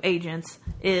to Agents,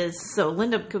 is, so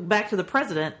Linda, back to the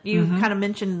president, you kind of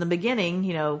mentioned in the beginning,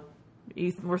 you know,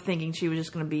 you were thinking she was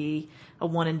just going to be a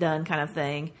one and done kind of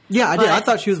thing. Yeah, I did. I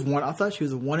thought she was a one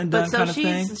and done kind of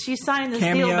thing. She's signing this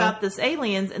deal about this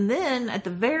aliens, and then at the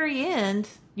very end,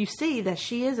 you see that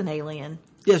she is an alien.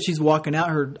 Yeah, she's walking out.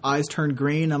 Her eyes turn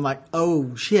green. I'm like,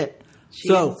 oh shit.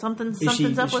 Something's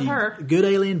up with her. Good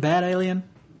alien, bad alien.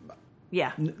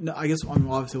 Yeah. No, I guess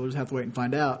obviously we'll just have to wait and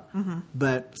find out.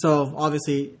 But so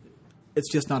obviously,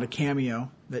 it's just not a cameo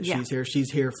that she's here.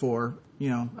 She's here for, you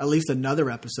know, at least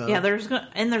another episode. Yeah, there's going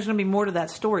to be more to that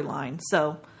storyline.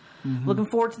 So, looking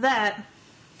forward to that.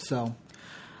 So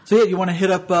yeah, you want to hit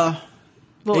up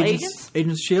Agents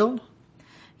S.H.I.E.L.D.?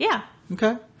 Yeah.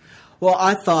 Okay. Well,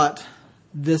 I thought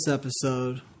this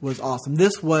episode was awesome.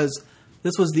 This was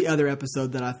the other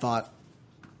episode that I thought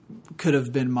could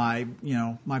have been my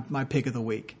pick of the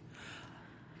week,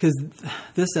 because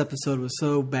this episode was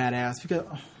so badass,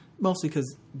 mostly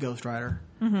because Ghost Rider.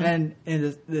 And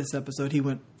in this episode, he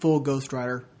went full Ghost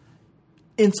Rider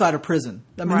inside a prison.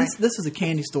 I mean, this is a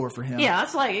candy store for him. Yeah,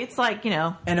 it's like, you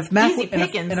know, and if Mac easy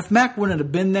pickings. if Mac wouldn't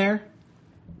have been there,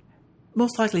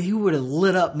 most likely he would have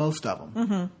lit up most of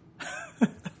them.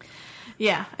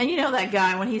 Yeah, and you know that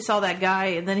guy, when he saw that guy,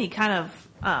 and then he kind of,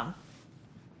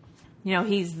 you know,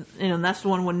 that's the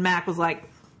one when Mac was like,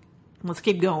 let's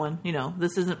keep going. You know,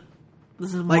 this is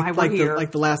why we're here.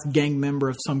 Like the last gang member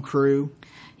of some crew.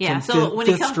 Yeah, so when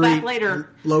he comes back later,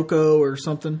 Loco or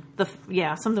something.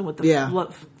 Something with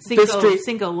the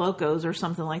Cinco Locos or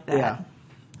something like that. Yeah.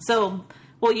 So,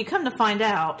 well, you come to find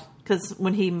out, because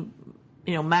when he, you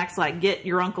know, Mac's like, get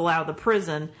your uncle out of the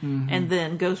prison, and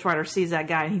then Ghost Rider sees that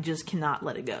guy and he just cannot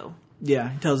let it go. Yeah,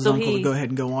 he tells his uncle to go ahead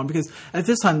and go on, because at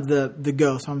this time the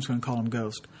Ghost, I'm just going to call him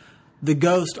Ghost. The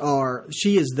Ghost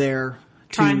she is there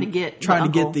trying to get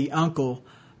the uncle.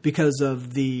 Because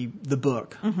of the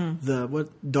book, the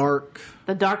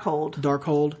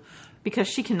Darkhold. Because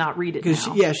she cannot read it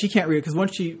now. She can't read it, because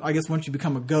once you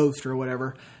become a ghost or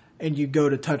whatever, and you go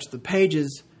to touch the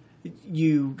pages,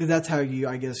 because that's how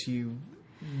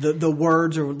the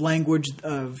words or language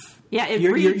of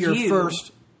your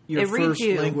first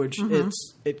language.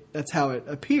 That's how it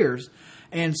appears,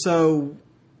 and so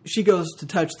she goes to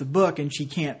touch the book and she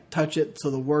can't touch it,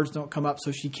 so the words don't come up,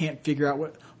 so she can't figure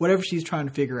out whatever she's trying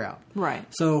to figure out. Right.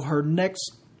 So her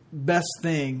next best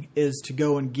thing is to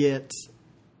go and get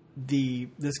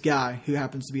this guy who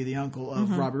happens to be the uncle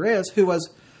of Robbie Reyes, who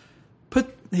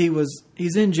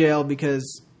he's in jail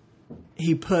because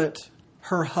he put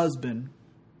her husband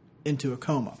into a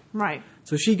coma. Right.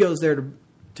 So she goes there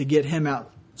to get him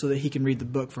out so that he can read the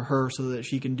book for her, so that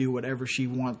she can do whatever she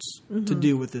wants to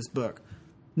do with this book.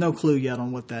 No clue yet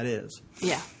on what that is.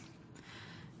 Yeah.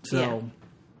 So.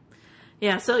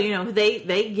 Yeah, so, you know, they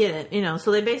get it, you know,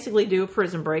 so they basically do a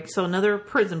prison break. So another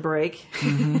prison break.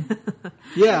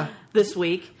 Yeah. This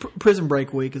week. Prison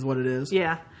break week is what it is.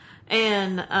 Yeah.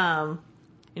 And,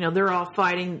 you know, they're all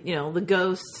fighting, you know, the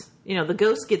ghosts. You know, the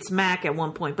ghost gets Mac at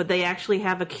one point, but they actually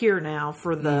have a cure now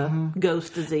for the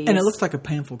ghost disease. And it looks like a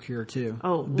painful cure, too.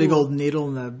 Oh. Big old needle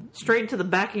in the... Straight into the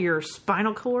back of your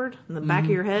spinal cord, in the back of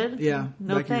your head. Yeah,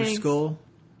 no back thanks. of your skull.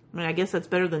 I mean, I guess that's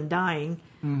better than dying.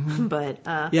 But,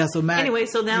 yeah, so Mac... Anyway,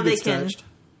 so now they can... touched.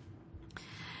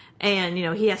 And, you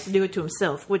know, he has to do it to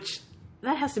himself, which...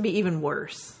 That has to be even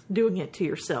worse, doing it to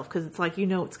yourself, because it's like, you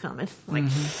know it's coming. Like,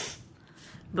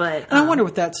 but... And I wonder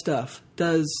what that stuff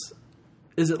does...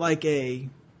 Is it like a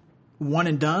one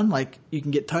and done? Like you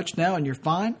can get touched now and you're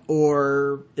fine?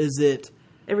 Or is it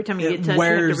Every time you get touched, you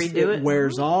have to redo it.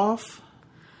 Wears off.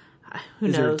 Who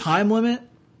knows? Is there a time limit?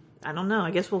 I don't know.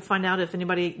 I guess we'll find out if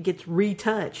anybody gets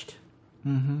retouched.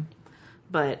 Mm-hmm.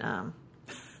 But,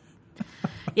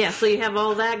 yeah, so you have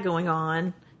all that going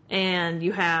on, and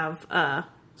you have,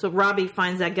 so Robbie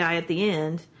finds that guy at the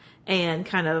end, and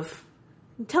kind of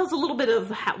tells a little bit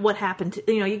of what happened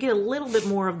to, you get a little bit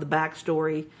more of the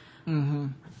backstory, a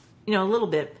little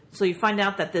bit. So you find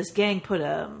out that this gang put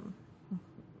kind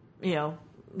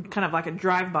of like a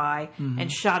drive-by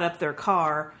and shot up their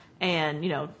car, and,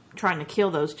 trying to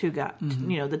kill those two guys,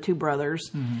 the two brothers.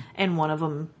 And one of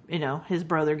them, his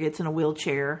brother gets in a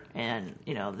wheelchair, and,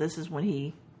 this is when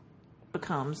he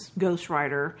becomes Ghost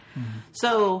Rider.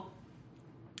 So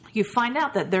you find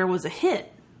out that there was a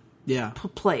hit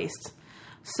placed.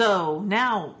 So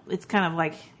now it's kind of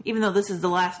like, even though this is the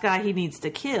last guy he needs to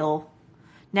kill,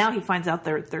 now he finds out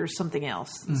there's something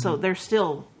else. So there's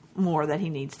still more that he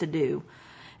needs to do.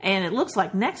 And it looks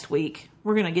like next week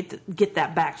we're going to get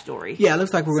that backstory. Yeah, it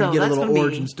looks like we're going to get a little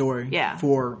origin story Yeah.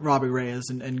 for Robbie Reyes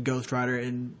and Ghost Rider.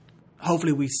 And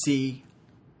hopefully we see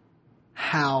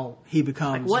how he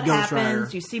becomes what Ghost happens, Rider.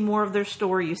 you see more of their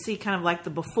story. You see kind of like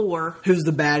the before. Who's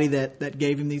the baddie that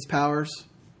gave him these powers?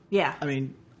 Yeah. I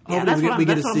mean, Yeah, hopefully we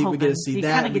get to see You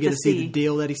that. We get to see the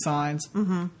deal that he signs.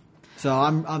 Mm-hmm. So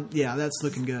I'm that's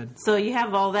looking good. So you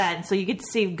have all that, and so you get to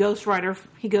see Ghost Rider.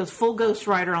 He goes full Ghost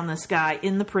Rider on this guy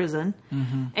in the prison,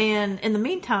 and in the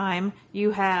meantime, you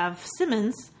have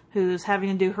Simmons, who's having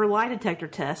to do her lie detector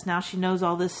test. Now she knows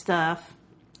all this stuff.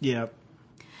 Yeah.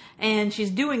 And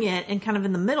she's doing it, and kind of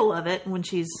in the middle of it, when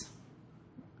she's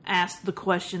asked the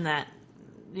question that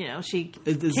she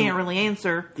can't really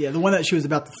answer. Yeah, the one that she was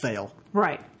about to fail.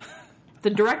 Right. The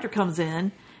director comes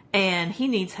in, and he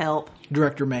needs help.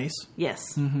 Director Mace.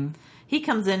 Yes. Mm-hmm. He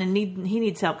comes in and he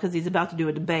needs help because he's about to do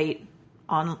a debate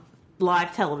on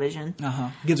live television.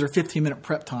 Gives her 15-minute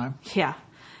prep time. Yeah.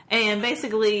 And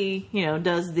basically,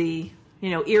 does the,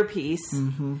 earpiece.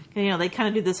 Mm-hmm. And, they kind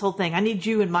of do this whole thing. I need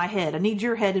you in my head. I need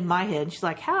your head in my head. And she's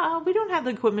like, how? We don't have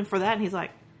the equipment for that. And he's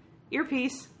like,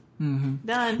 earpiece. Mm-hmm.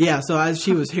 Done. Yeah, so as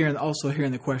she was hearing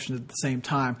the questions at the same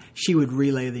time, she would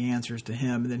relay the answers to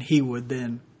him, and then he would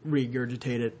then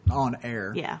regurgitate it on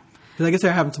air. Yeah. Because I guess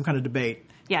they're having some kind of debate.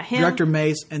 Yeah, him. Director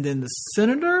Mace and then the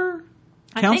senator?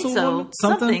 I think so.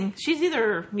 Something. She's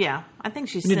either, I think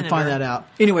she's senator. You need to find that out.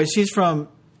 Anyway, she's from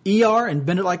ER and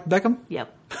Bend It Like Beckham?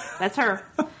 Yep. That's her.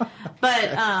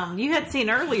 But you had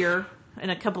seen earlier in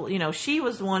a couple, she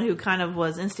was the one who kind of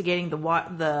was instigating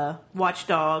the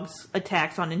Watchdogs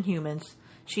attacks on Inhumans.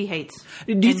 She hates.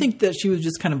 Do you think that she was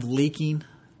just kind of leaking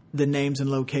the names and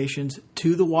locations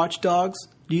to the Watchdogs?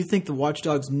 Do you think the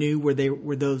Watchdogs knew where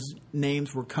those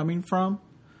names were coming from?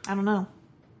 I don't know.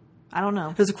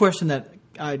 That's a question that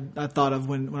I thought of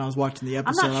when I was watching the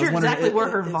episode. I'm not sure exactly where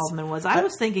her involvement was. I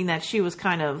was thinking that she was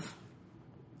kind of...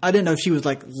 I didn't know if she was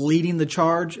like leading the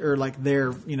charge or like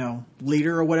their,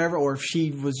 leader or whatever, or if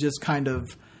she was just kind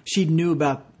of... She knew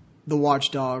about the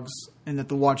Watchdogs and that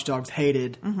the Watchdogs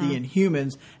hated the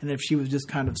Inhumans, and if she was just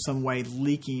kind of some way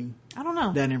leaking I don't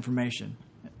know. that information.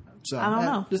 So I don't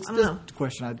know. Just a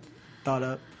question I thought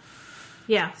up.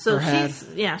 Yeah, so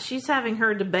she's having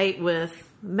her debate with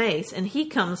Mace, and he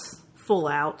comes full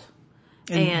out.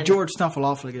 And George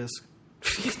Snuffleupagus.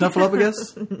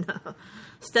 Snuffleupagus? No.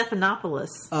 Stephanopoulos.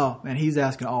 Oh, man, he's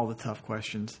asking all the tough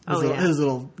questions. His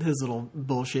little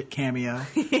bullshit cameo.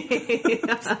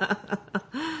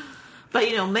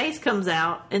 But, Mace comes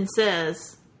out and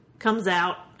comes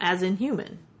out as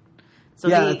Inhuman.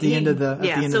 So at the end of the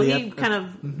he kind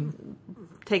of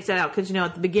takes that out because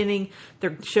at the beginning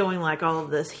they're showing like all of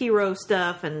this hero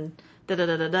stuff and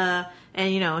da-da-da-da-da,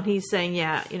 and and he's saying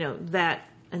that,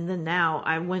 and then now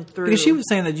I went through because she was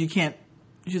saying that you can't.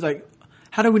 She's like,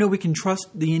 how do we know we can trust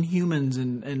the Inhumans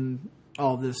and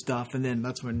all this stuff? And then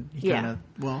that's when he kind of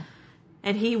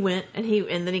and he went and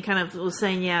then he kind of was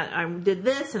saying, I did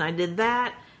this and I did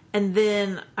that, and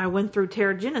then I went through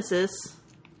Terrigenesis,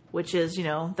 which is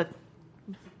the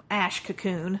ash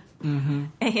cocoon, and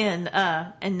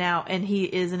he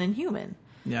is an Inhuman.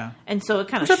 Yeah, and so it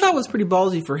kind of I thought was pretty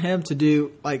ballsy for him to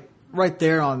do, like right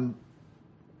there on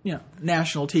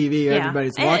national TV.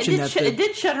 Everybody's watching that. It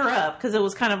did shut her up because it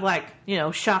was kind of like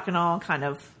shock and awe kind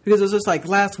of, because it was just like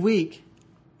last week,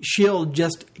 S.H.I.E.L.D.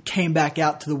 just came back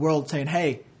out to the world saying,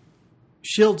 "Hey,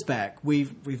 S.H.I.E.L.D.'s back.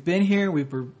 We've been here. We've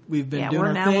been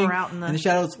doing our thing. We're out in the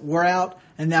shadows. We're out."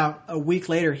 And now a week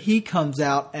later, he comes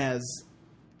out as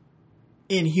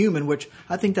Inhuman, which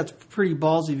I think that's pretty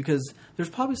ballsy because there's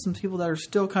probably some people that are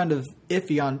still kind of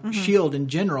iffy on S.H.I.E.L.D. in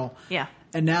general. Yeah.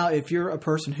 And now if you're a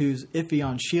person who's iffy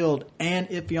on S.H.I.E.L.D. and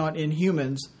iffy on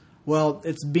Inhumans, Well,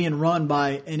 it's being run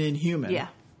by an Inhuman. Yeah.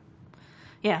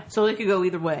 Yeah, so it could go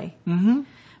either way. Mm-hmm.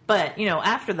 But,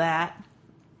 after that,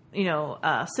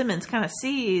 Simmons kind of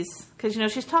sees, because,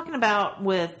 she's talking about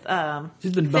with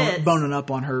she's been Fitz, boning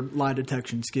up on her lie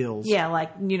detection skills. Yeah,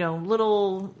 like,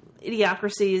 little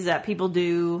idiocracies that people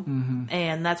do,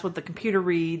 and that's what the computer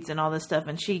reads and all this stuff,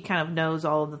 and she kind of knows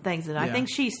all of the things. And I think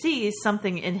she sees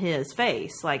something in his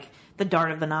face, like the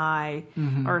dart of an eye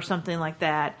or something like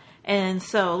that. And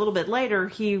so a little bit later,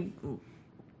 he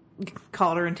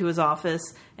called her into his office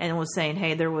and was saying,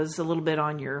 "Hey, there was a little bit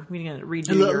on your, we're going to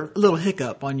redo a little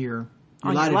hiccup on your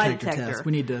lie detector test.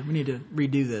 We need to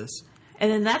redo this."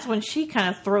 And then that's when she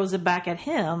kind of throws it back at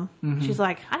him. Mm-hmm. She's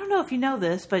like, "I don't know if you know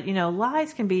this, but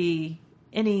lies can be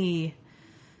any,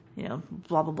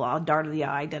 blah blah blah, dart of the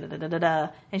eye, da da da da da."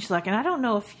 And she's like, "And I don't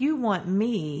know if you want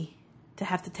me to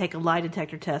have to take a lie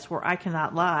detector test where I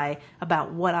cannot lie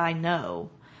about what I know."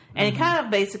 And it kind of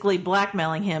basically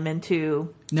blackmailing him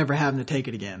into never having to take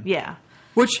it again. Yeah.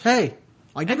 Which, hey,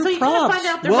 I give her props. So you kind of find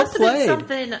out there must have played. been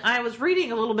something. I was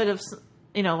reading a little bit of,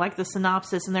 like the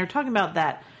synopsis, and they were talking about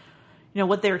that.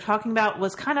 What they were talking about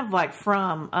was kind of like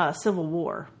from Civil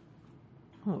War.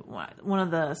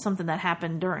 One of something that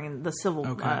happened during the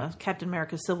Captain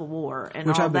America's Civil War, and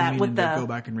which all I've been that meaning with to go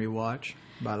back and rewatch.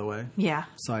 By the way, yeah.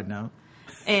 Side note.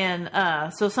 And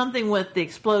so something with the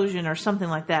explosion or something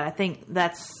like that. I think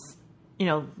that's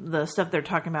the stuff they're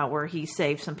talking about where he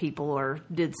saved some people or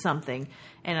did something.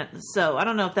 And so I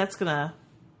don't know if that's gonna.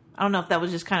 I don't know if that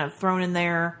was just kind of thrown in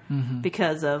there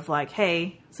because of like,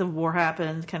 hey, Civil War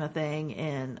happened kind of thing,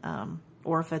 and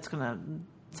or if it's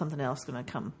something else gonna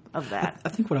come of that. I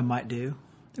think what I might do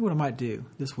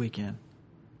this weekend.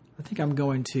 I think I'm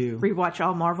going to rewatch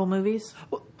all Marvel movies.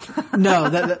 Well, no,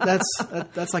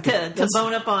 that's like to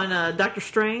bone up on Doctor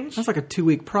Strange. That's like a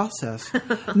 2-week process.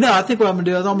 No, I think what I'm going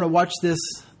to do is I'm going to watch this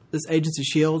Agents of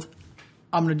S.H.I.E.L.D.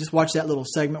 I'm going to just watch that little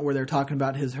segment where they're talking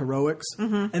about his heroics,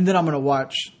 and then I'm going to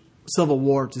watch Civil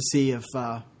War to see if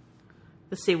to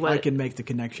see what I can make the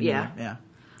connection. Yeah, yeah.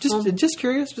 Just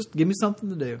curious. Just give me something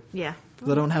to do. Yeah,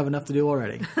 because I don't have enough to do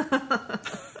already.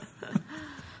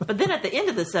 But then at the end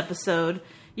of this episode,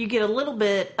 you get a little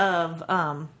bit of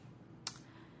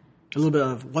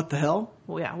what the hell?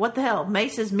 Well, yeah, what the hell?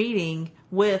 Mace's meeting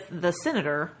with the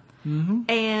senator,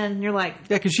 and you're like,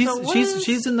 yeah, because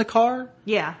she's in the car,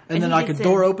 yeah, and then like a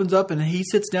door opens up and he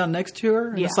sits down next to her,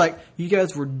 and it's like you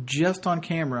guys were just on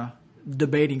camera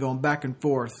debating, going back and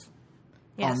forth.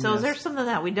 Yeah, so is there something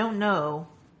that we don't know,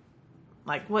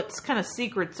 like what kind of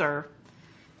secrets are,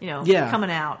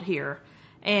 coming out here?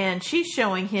 And she's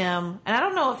showing him, and I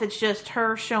don't know if it's just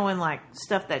her showing, like,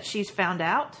 stuff that she's found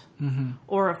out,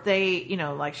 or if they,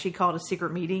 like she called a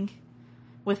secret meeting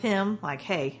with him, like,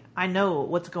 hey, I know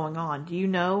what's going on. Do you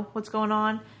know what's going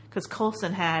on? Because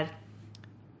Coulson had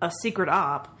a secret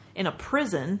op in a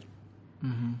prison,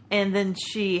 and then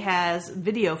she has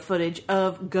video footage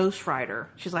of Ghost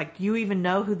Rider. She's like, do you even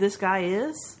know who this guy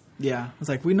is? Yeah. It's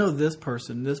like, we know this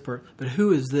person, but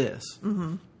who is this?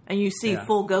 Mm-hmm. And you see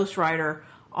full Ghost Rider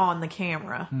on the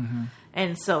camera,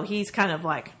 and so he's kind of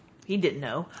like he didn't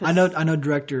know. I know.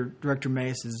 Director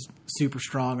Mace is super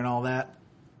strong and all that.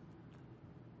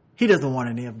 He doesn't want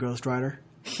any of Ghost Rider.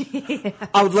 Yeah.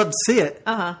 I would love to see it,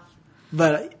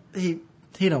 but he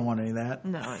don't want any of that.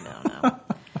 No.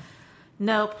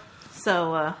 Nope.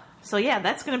 So yeah,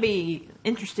 that's going to be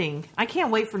interesting. I can't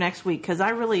wait for next week because I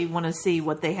really want to see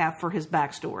what they have for his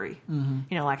backstory.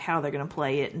 Like how they're going to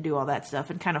play it and do all that stuff,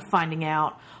 and kind of finding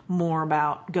out more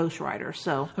about Ghost Rider.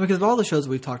 So because of all the shows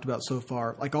we've talked about so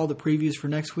far, like all the previews for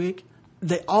next week,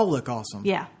 they all look awesome.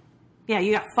 Yeah.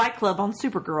 You got Fight Club on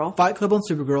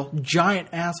Supergirl. Giant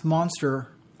ass monster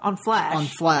on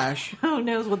Flash. Who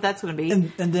knows what that's going to be?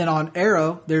 And then on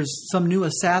Arrow, there's some new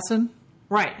assassin.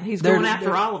 Right, he's going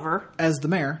after Oliver as the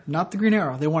mayor, not the Green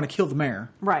Arrow. They want to kill the mayor.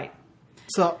 Right.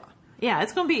 So yeah,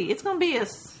 it's gonna be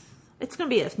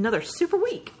another super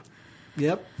week.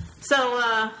 Yep. So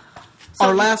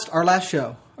our last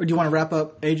show. Or do you want to wrap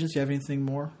up Agents? Do you have anything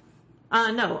more?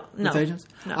 No. With Agents?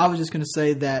 No. I was just going to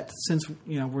say that since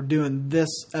we're doing this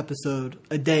episode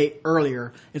a day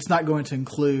earlier, it's not going to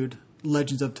include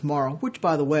Legends of Tomorrow, which,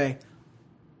 by the way,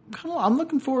 I'm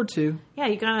looking forward to. Yeah,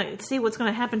 you gotta see what's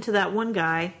going to happen to that one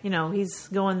guy. He's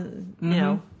going,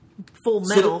 full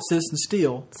metal. Citizen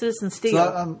Steel. So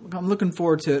I'm looking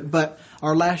forward to it. But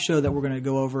our last show that we're going to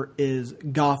go over is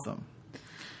Gotham.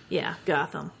 Yeah,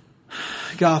 Gotham.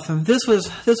 This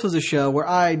was a show where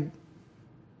I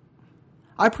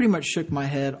pretty much shook my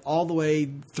head all the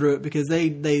way through it because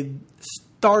they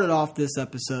started off this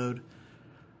episode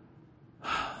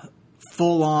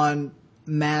full on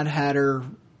Mad Hatter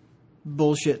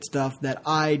bullshit stuff that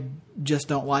I just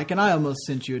don't like. And I almost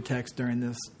sent you a text during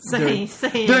this Same.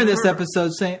 during this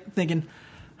episode, thinking,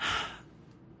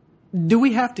 do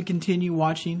we have to continue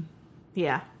watching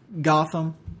Yeah.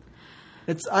 Gotham?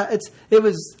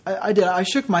 I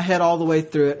shook my head all the way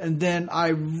through it, and then I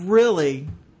really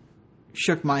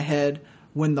shook my head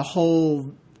when the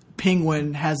whole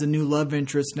Penguin has a new love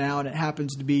interest now, and it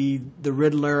happens to be the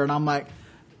Riddler, and I'm like,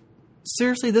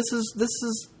 seriously, this is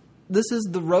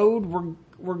the road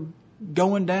we're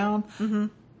going down. Mm-hmm.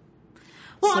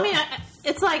 Well, I mean,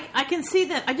 it's like I can see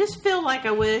that. I just feel like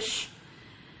I wish.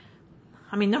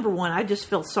 I mean, number one, I just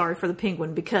feel sorry for the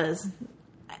Penguin because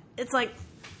it's like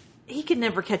he could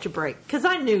never catch a break. Because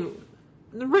I knew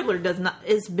the Riddler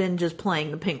has been just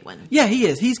playing the Penguin. Yeah, he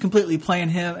is. He's completely playing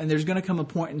him, and there's going to come a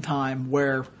point in time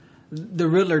where the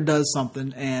Riddler does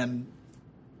something and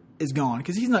is gone.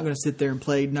 Because he's not going to sit there and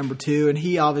play number two, and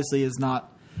he obviously is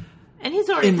not. And he's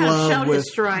already in kind of love showed with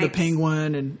his stripes. the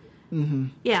Penguin,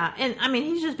 and yeah, and I mean,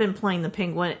 he's just been playing the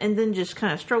Penguin, and then just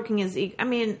kind of stroking his. I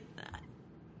mean,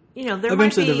 there eventually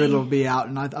might be, the Riddler will be out,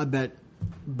 and I bet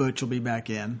Butch will be back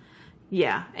in.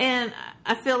 Yeah, and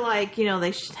I feel like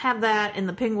they should have that in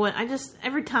the Penguin.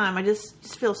 Every time I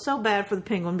just feel so bad for the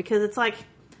Penguin because it's like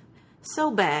so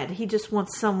bad. He just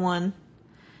wants someone,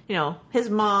 his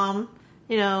mom,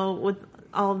 with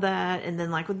all of that, and then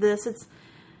like with this,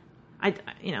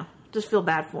 just feel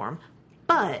bad for him.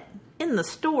 But in the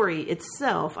story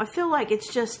itself, I feel like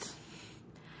it's just.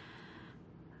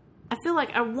 I feel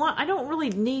like I don't really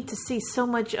need to see so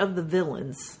much of the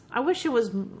villains. I wish it was.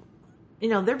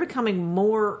 They're becoming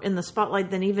more in the spotlight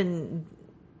than even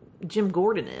Jim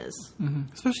Gordon is.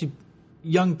 Mm-hmm. Especially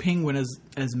young Penguin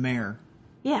as mayor.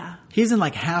 Yeah. He's in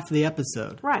like half the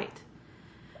episode. Right.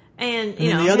 And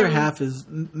then the other half is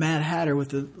Mad Hatter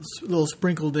with a little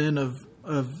sprinkled in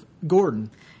of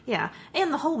Gordon. Yeah.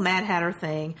 And the whole Mad Hatter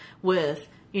thing with,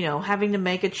 having to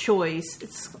make a choice.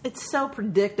 It's so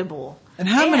predictable. And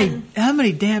how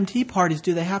many damn tea parties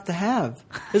do they have to have?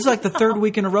 This is like the third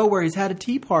week in a row where he's had a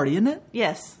tea party, isn't it?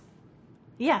 Yes.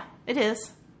 Yeah, it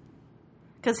is.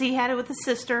 Because he had it with his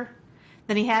sister,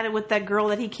 then he had it with that girl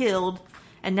that he killed,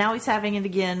 and now he's having it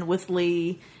again with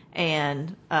Lee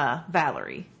and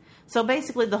Valerie. So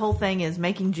basically the whole thing is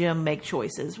making Jim make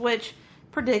choices, which,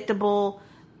 predictable,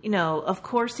 of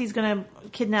course he's going to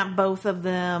kidnap both of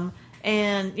them,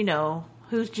 and,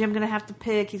 who's Jim going to have to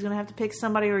pick? He's going to have to pick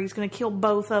somebody, or he's going to kill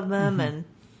both of them. Mm-hmm.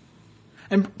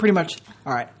 And pretty much,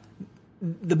 all right,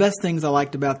 the best things I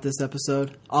liked about this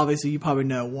episode, obviously you probably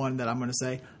know one that I'm going to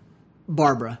say,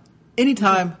 Barbara.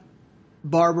 Anytime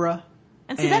Barbara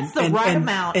and see, that's the right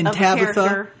amount and of Tabitha,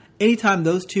 character. Anytime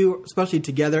those two, especially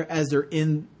together as they're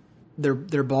in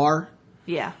their bar,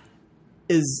 yeah,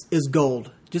 is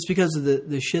gold. Just because of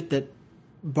the shit that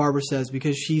Barbara says,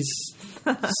 because she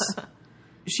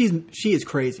is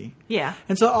crazy. Yeah.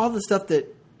 And so all the stuff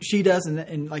that she does,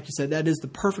 and like you said, that is the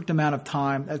perfect amount of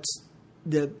time.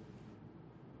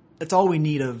 That's all we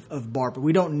need of Barbara.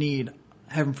 We don't need,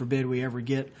 heaven forbid, we ever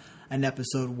get an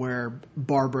episode where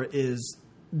Barbara is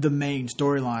the main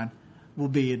storyline. Will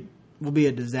be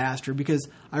a disaster, because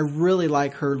I really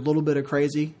like her little bit of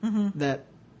crazy that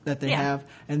they have.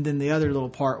 And then the other little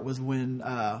part was when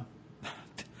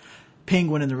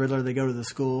Penguin and the Riddler, they go to the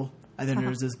school. And then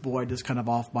there's this boy just kind of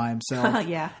off by himself.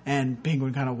 Yeah. And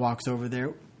Penguin kind of walks over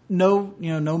there. No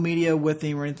media with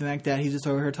him or anything like that. He's just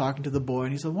over here talking to the boy.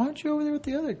 And he said, "Why aren't you over there with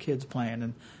the other kids playing?"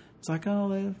 And it's like, "Oh,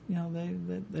 they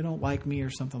don't like me," or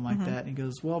something like that. And he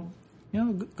goes, "Well,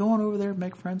 go on over there,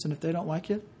 make friends, and if they don't like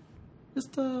you,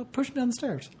 just push them down the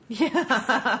stairs." Yeah.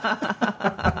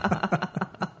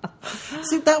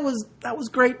 See, that was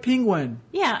great Penguin.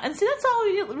 Yeah, and see, that's all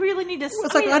we really need to see.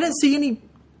 It's like I didn't see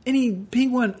any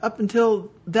Penguin up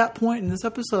until that point in this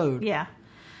episode. Yeah.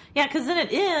 Yeah, because then it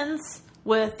ends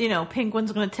with,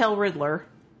 Penguin's going to tell Riddler,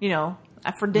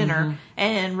 for dinner,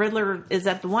 and Riddler is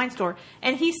at the wine store,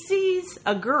 and he sees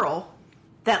a girl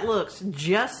that looks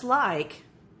just like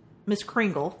Miss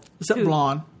Kringle. Except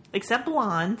blonde. Except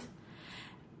blonde.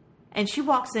 And she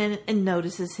walks in and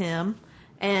notices him,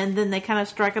 and then they kind of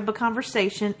strike up a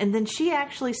conversation, and then she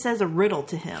actually says a riddle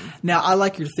to him. Now, I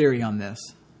like your theory on this.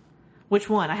 Which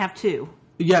one? I have two.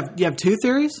 You have two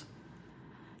theories?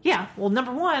 Yeah. Well,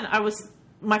 number one,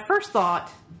 my first thought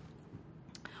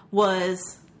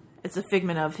was it's a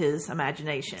figment of his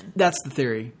imagination. That's the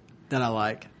theory that I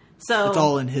like. So it's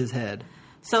all in his head.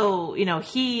 So,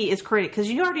 he is created, because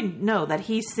you already know that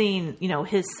he's seen,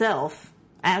 his self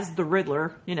as the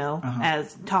Riddler,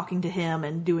 as talking to him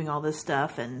and doing all this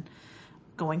stuff and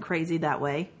going crazy that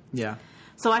way. Yeah.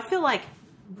 So I feel like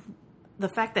the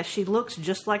fact that she looks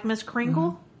just like Miss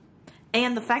Kringle,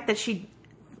 and the fact that she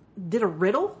did a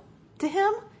riddle to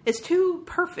him is too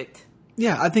perfect.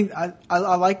 Yeah, I think I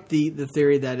like the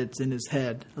theory that it's in his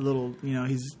head a little.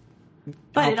 He's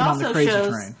but it on the also crazy shows.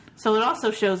 train. So it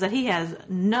also shows that he has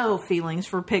no feelings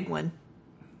for Pigwin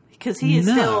because he is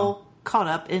still caught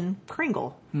up in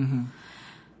Kringle. Mm-hmm.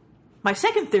 My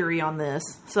second theory on this,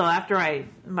 so after I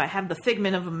have the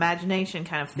figment of imagination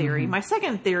kind of theory, my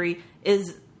second theory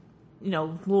is, a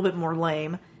little bit more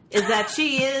lame, is that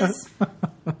she is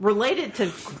related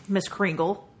to Miss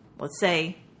Kringle, let's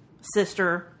say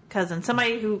sister, cousin,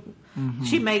 somebody who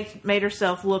she made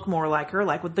herself look more like her,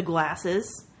 like with the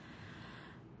glasses.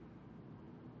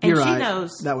 And You're she right.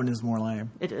 knows That one is more lame.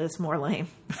 it is more lame.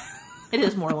 It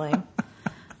is more lame.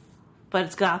 But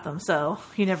it's Gotham, so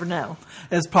you never know.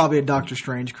 It's probably a Doctor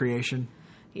Strange creation.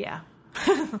 Yeah.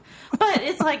 But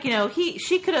it's like,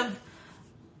 she could have...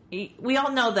 We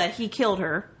all know that he killed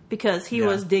her because he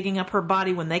was digging up her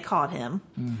body when they caught him.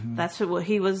 Mm-hmm. That's what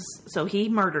he was... So he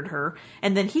murdered her.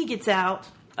 And then he gets out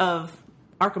of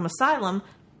Arkham Asylum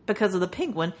because of the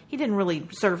Penguin. He didn't really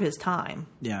serve his time.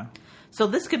 Yeah. So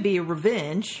this could be a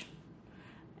revenge.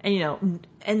 And,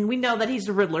 and we know that he's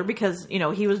the Riddler because,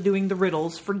 he was doing the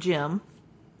riddles for Jim.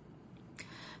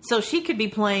 So she could be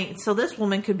playing, so this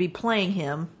woman could be playing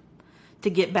him to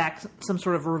get back some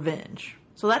sort of revenge.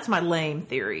 So that's my lame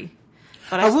theory.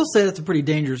 But I will say that's a pretty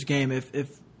dangerous game if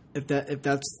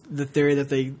that's the theory that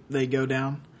they go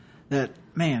down. That,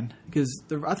 man, because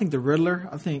I think the Riddler,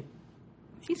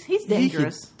 he's dangerous. He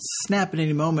could snap at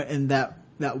any moment, and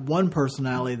that one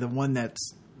personality, the one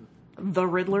that's the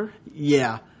Riddler.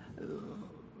 Yeah.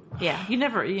 Yeah, you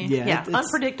never. It's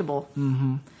unpredictable.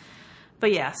 Mm-hmm.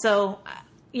 But so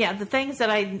the things that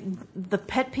the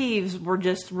pet peeves were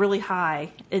just really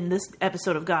high in this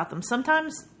episode of Gotham.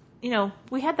 Sometimes,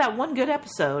 we had that one good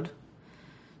episode,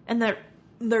 and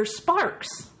there's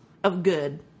sparks of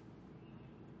good.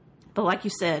 But like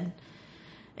you said,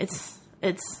 it's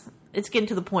getting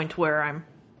to the point where I'm.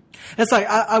 It's like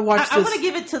I watched. I want to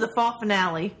give it to the fall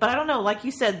finale, but I don't know. Like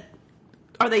you said,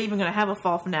 are they even going to have a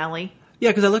fall finale? Yeah,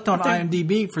 because I looked on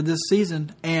IMDb for this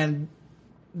season, and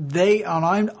they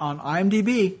on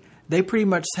IMDb they pretty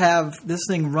much have this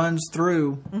thing runs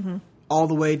through all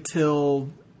the way till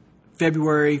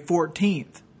February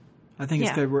 14th. I think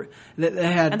it's February.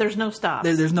 They had, and there's no stops.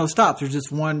 There's no stops. There's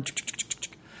just one,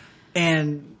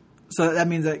 and so that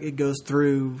means that it goes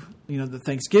through. The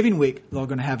Thanksgiving week they're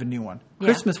going to have a new one.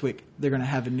 Christmas week they're going to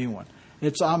have a new one.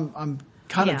 I'm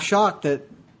kind of shocked that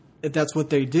if that's what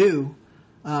they do.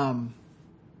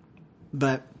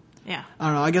 But I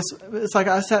don't know. I guess it's like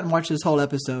I sat and watched this whole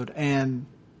episode, and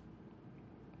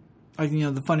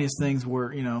the funniest things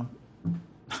were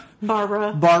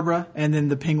Barbara, and then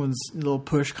the Penguin's little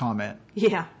push comment.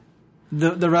 Yeah.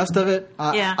 The rest of it,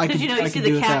 because you see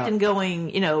the captain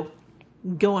going,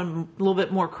 going a little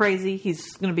bit more crazy.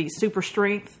 He's going to be super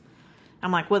strength.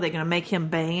 I'm like, what, are they going to make him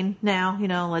Bane now?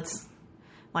 Let's.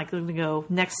 Like, we're going to go,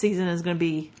 next season is going to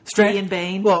be Ian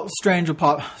Bane. Well, Strange will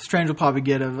probably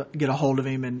get a hold of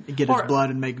him and get his blood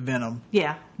and make Venom.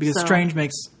 Yeah. Because Strange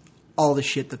makes all the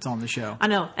shit that's on the show. I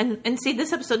know. And see,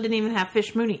 this episode didn't even have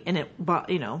Fish Mooney, and it,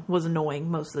 was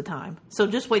annoying most of the time. So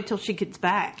just wait till she gets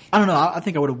back. I don't know. I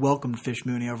think I would have welcomed Fish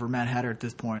Mooney over Mad Hatter at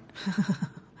this point.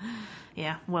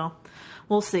 Yeah, well,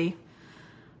 we'll see.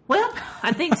 Well,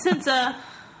 I think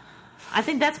I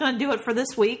think that's going to do it for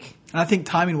this week. And I think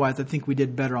timing-wise, I think we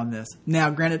did better on this. Now,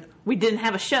 granted... We didn't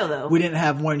have a show, though. We didn't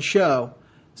have one show.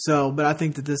 But I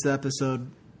think that this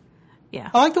episode... Yeah.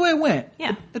 I like the way it went.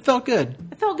 Yeah. It felt good.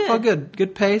 It felt good.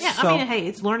 Good pace. Yeah, so. hey,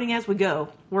 it's learning as we go.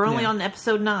 We're only on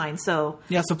episode 9, so...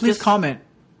 Yeah, so please comment.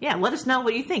 Yeah, let us know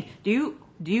what you think. Do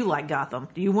you like Gotham?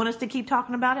 Do you want us to keep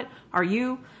talking about it? Are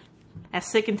you as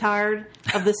sick and tired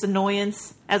of this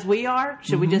annoyance as we are?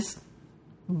 Should we just...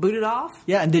 boot it off?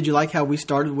 Yeah, and did you like how we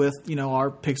started with,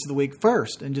 our picks of the week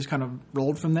first and just kind of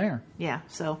rolled from there? Yeah,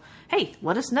 so, hey,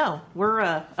 let us know. We're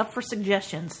up for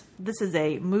suggestions. This is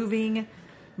a moving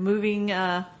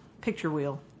picture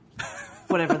wheel.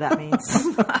 Whatever that means.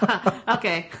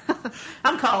 Okay.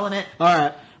 I'm calling it. All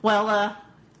right. Well,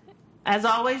 as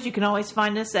always, you can always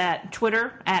find us at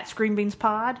Twitter, at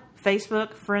ScreenBeansPod,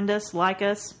 Facebook, friend us, like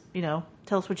us,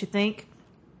 tell us what you think.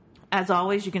 As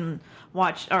always, you can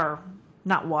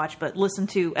listen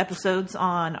to episodes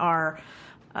on our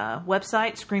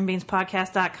website,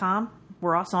 ScreenBeansPodcast.com.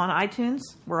 We're also on iTunes.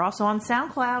 We're also on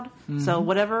SoundCloud. Mm-hmm. So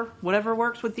whatever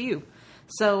works with you.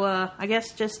 So I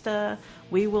guess just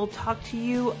we will talk to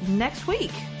you next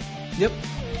week. Yep.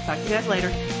 Talk to you guys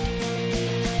later.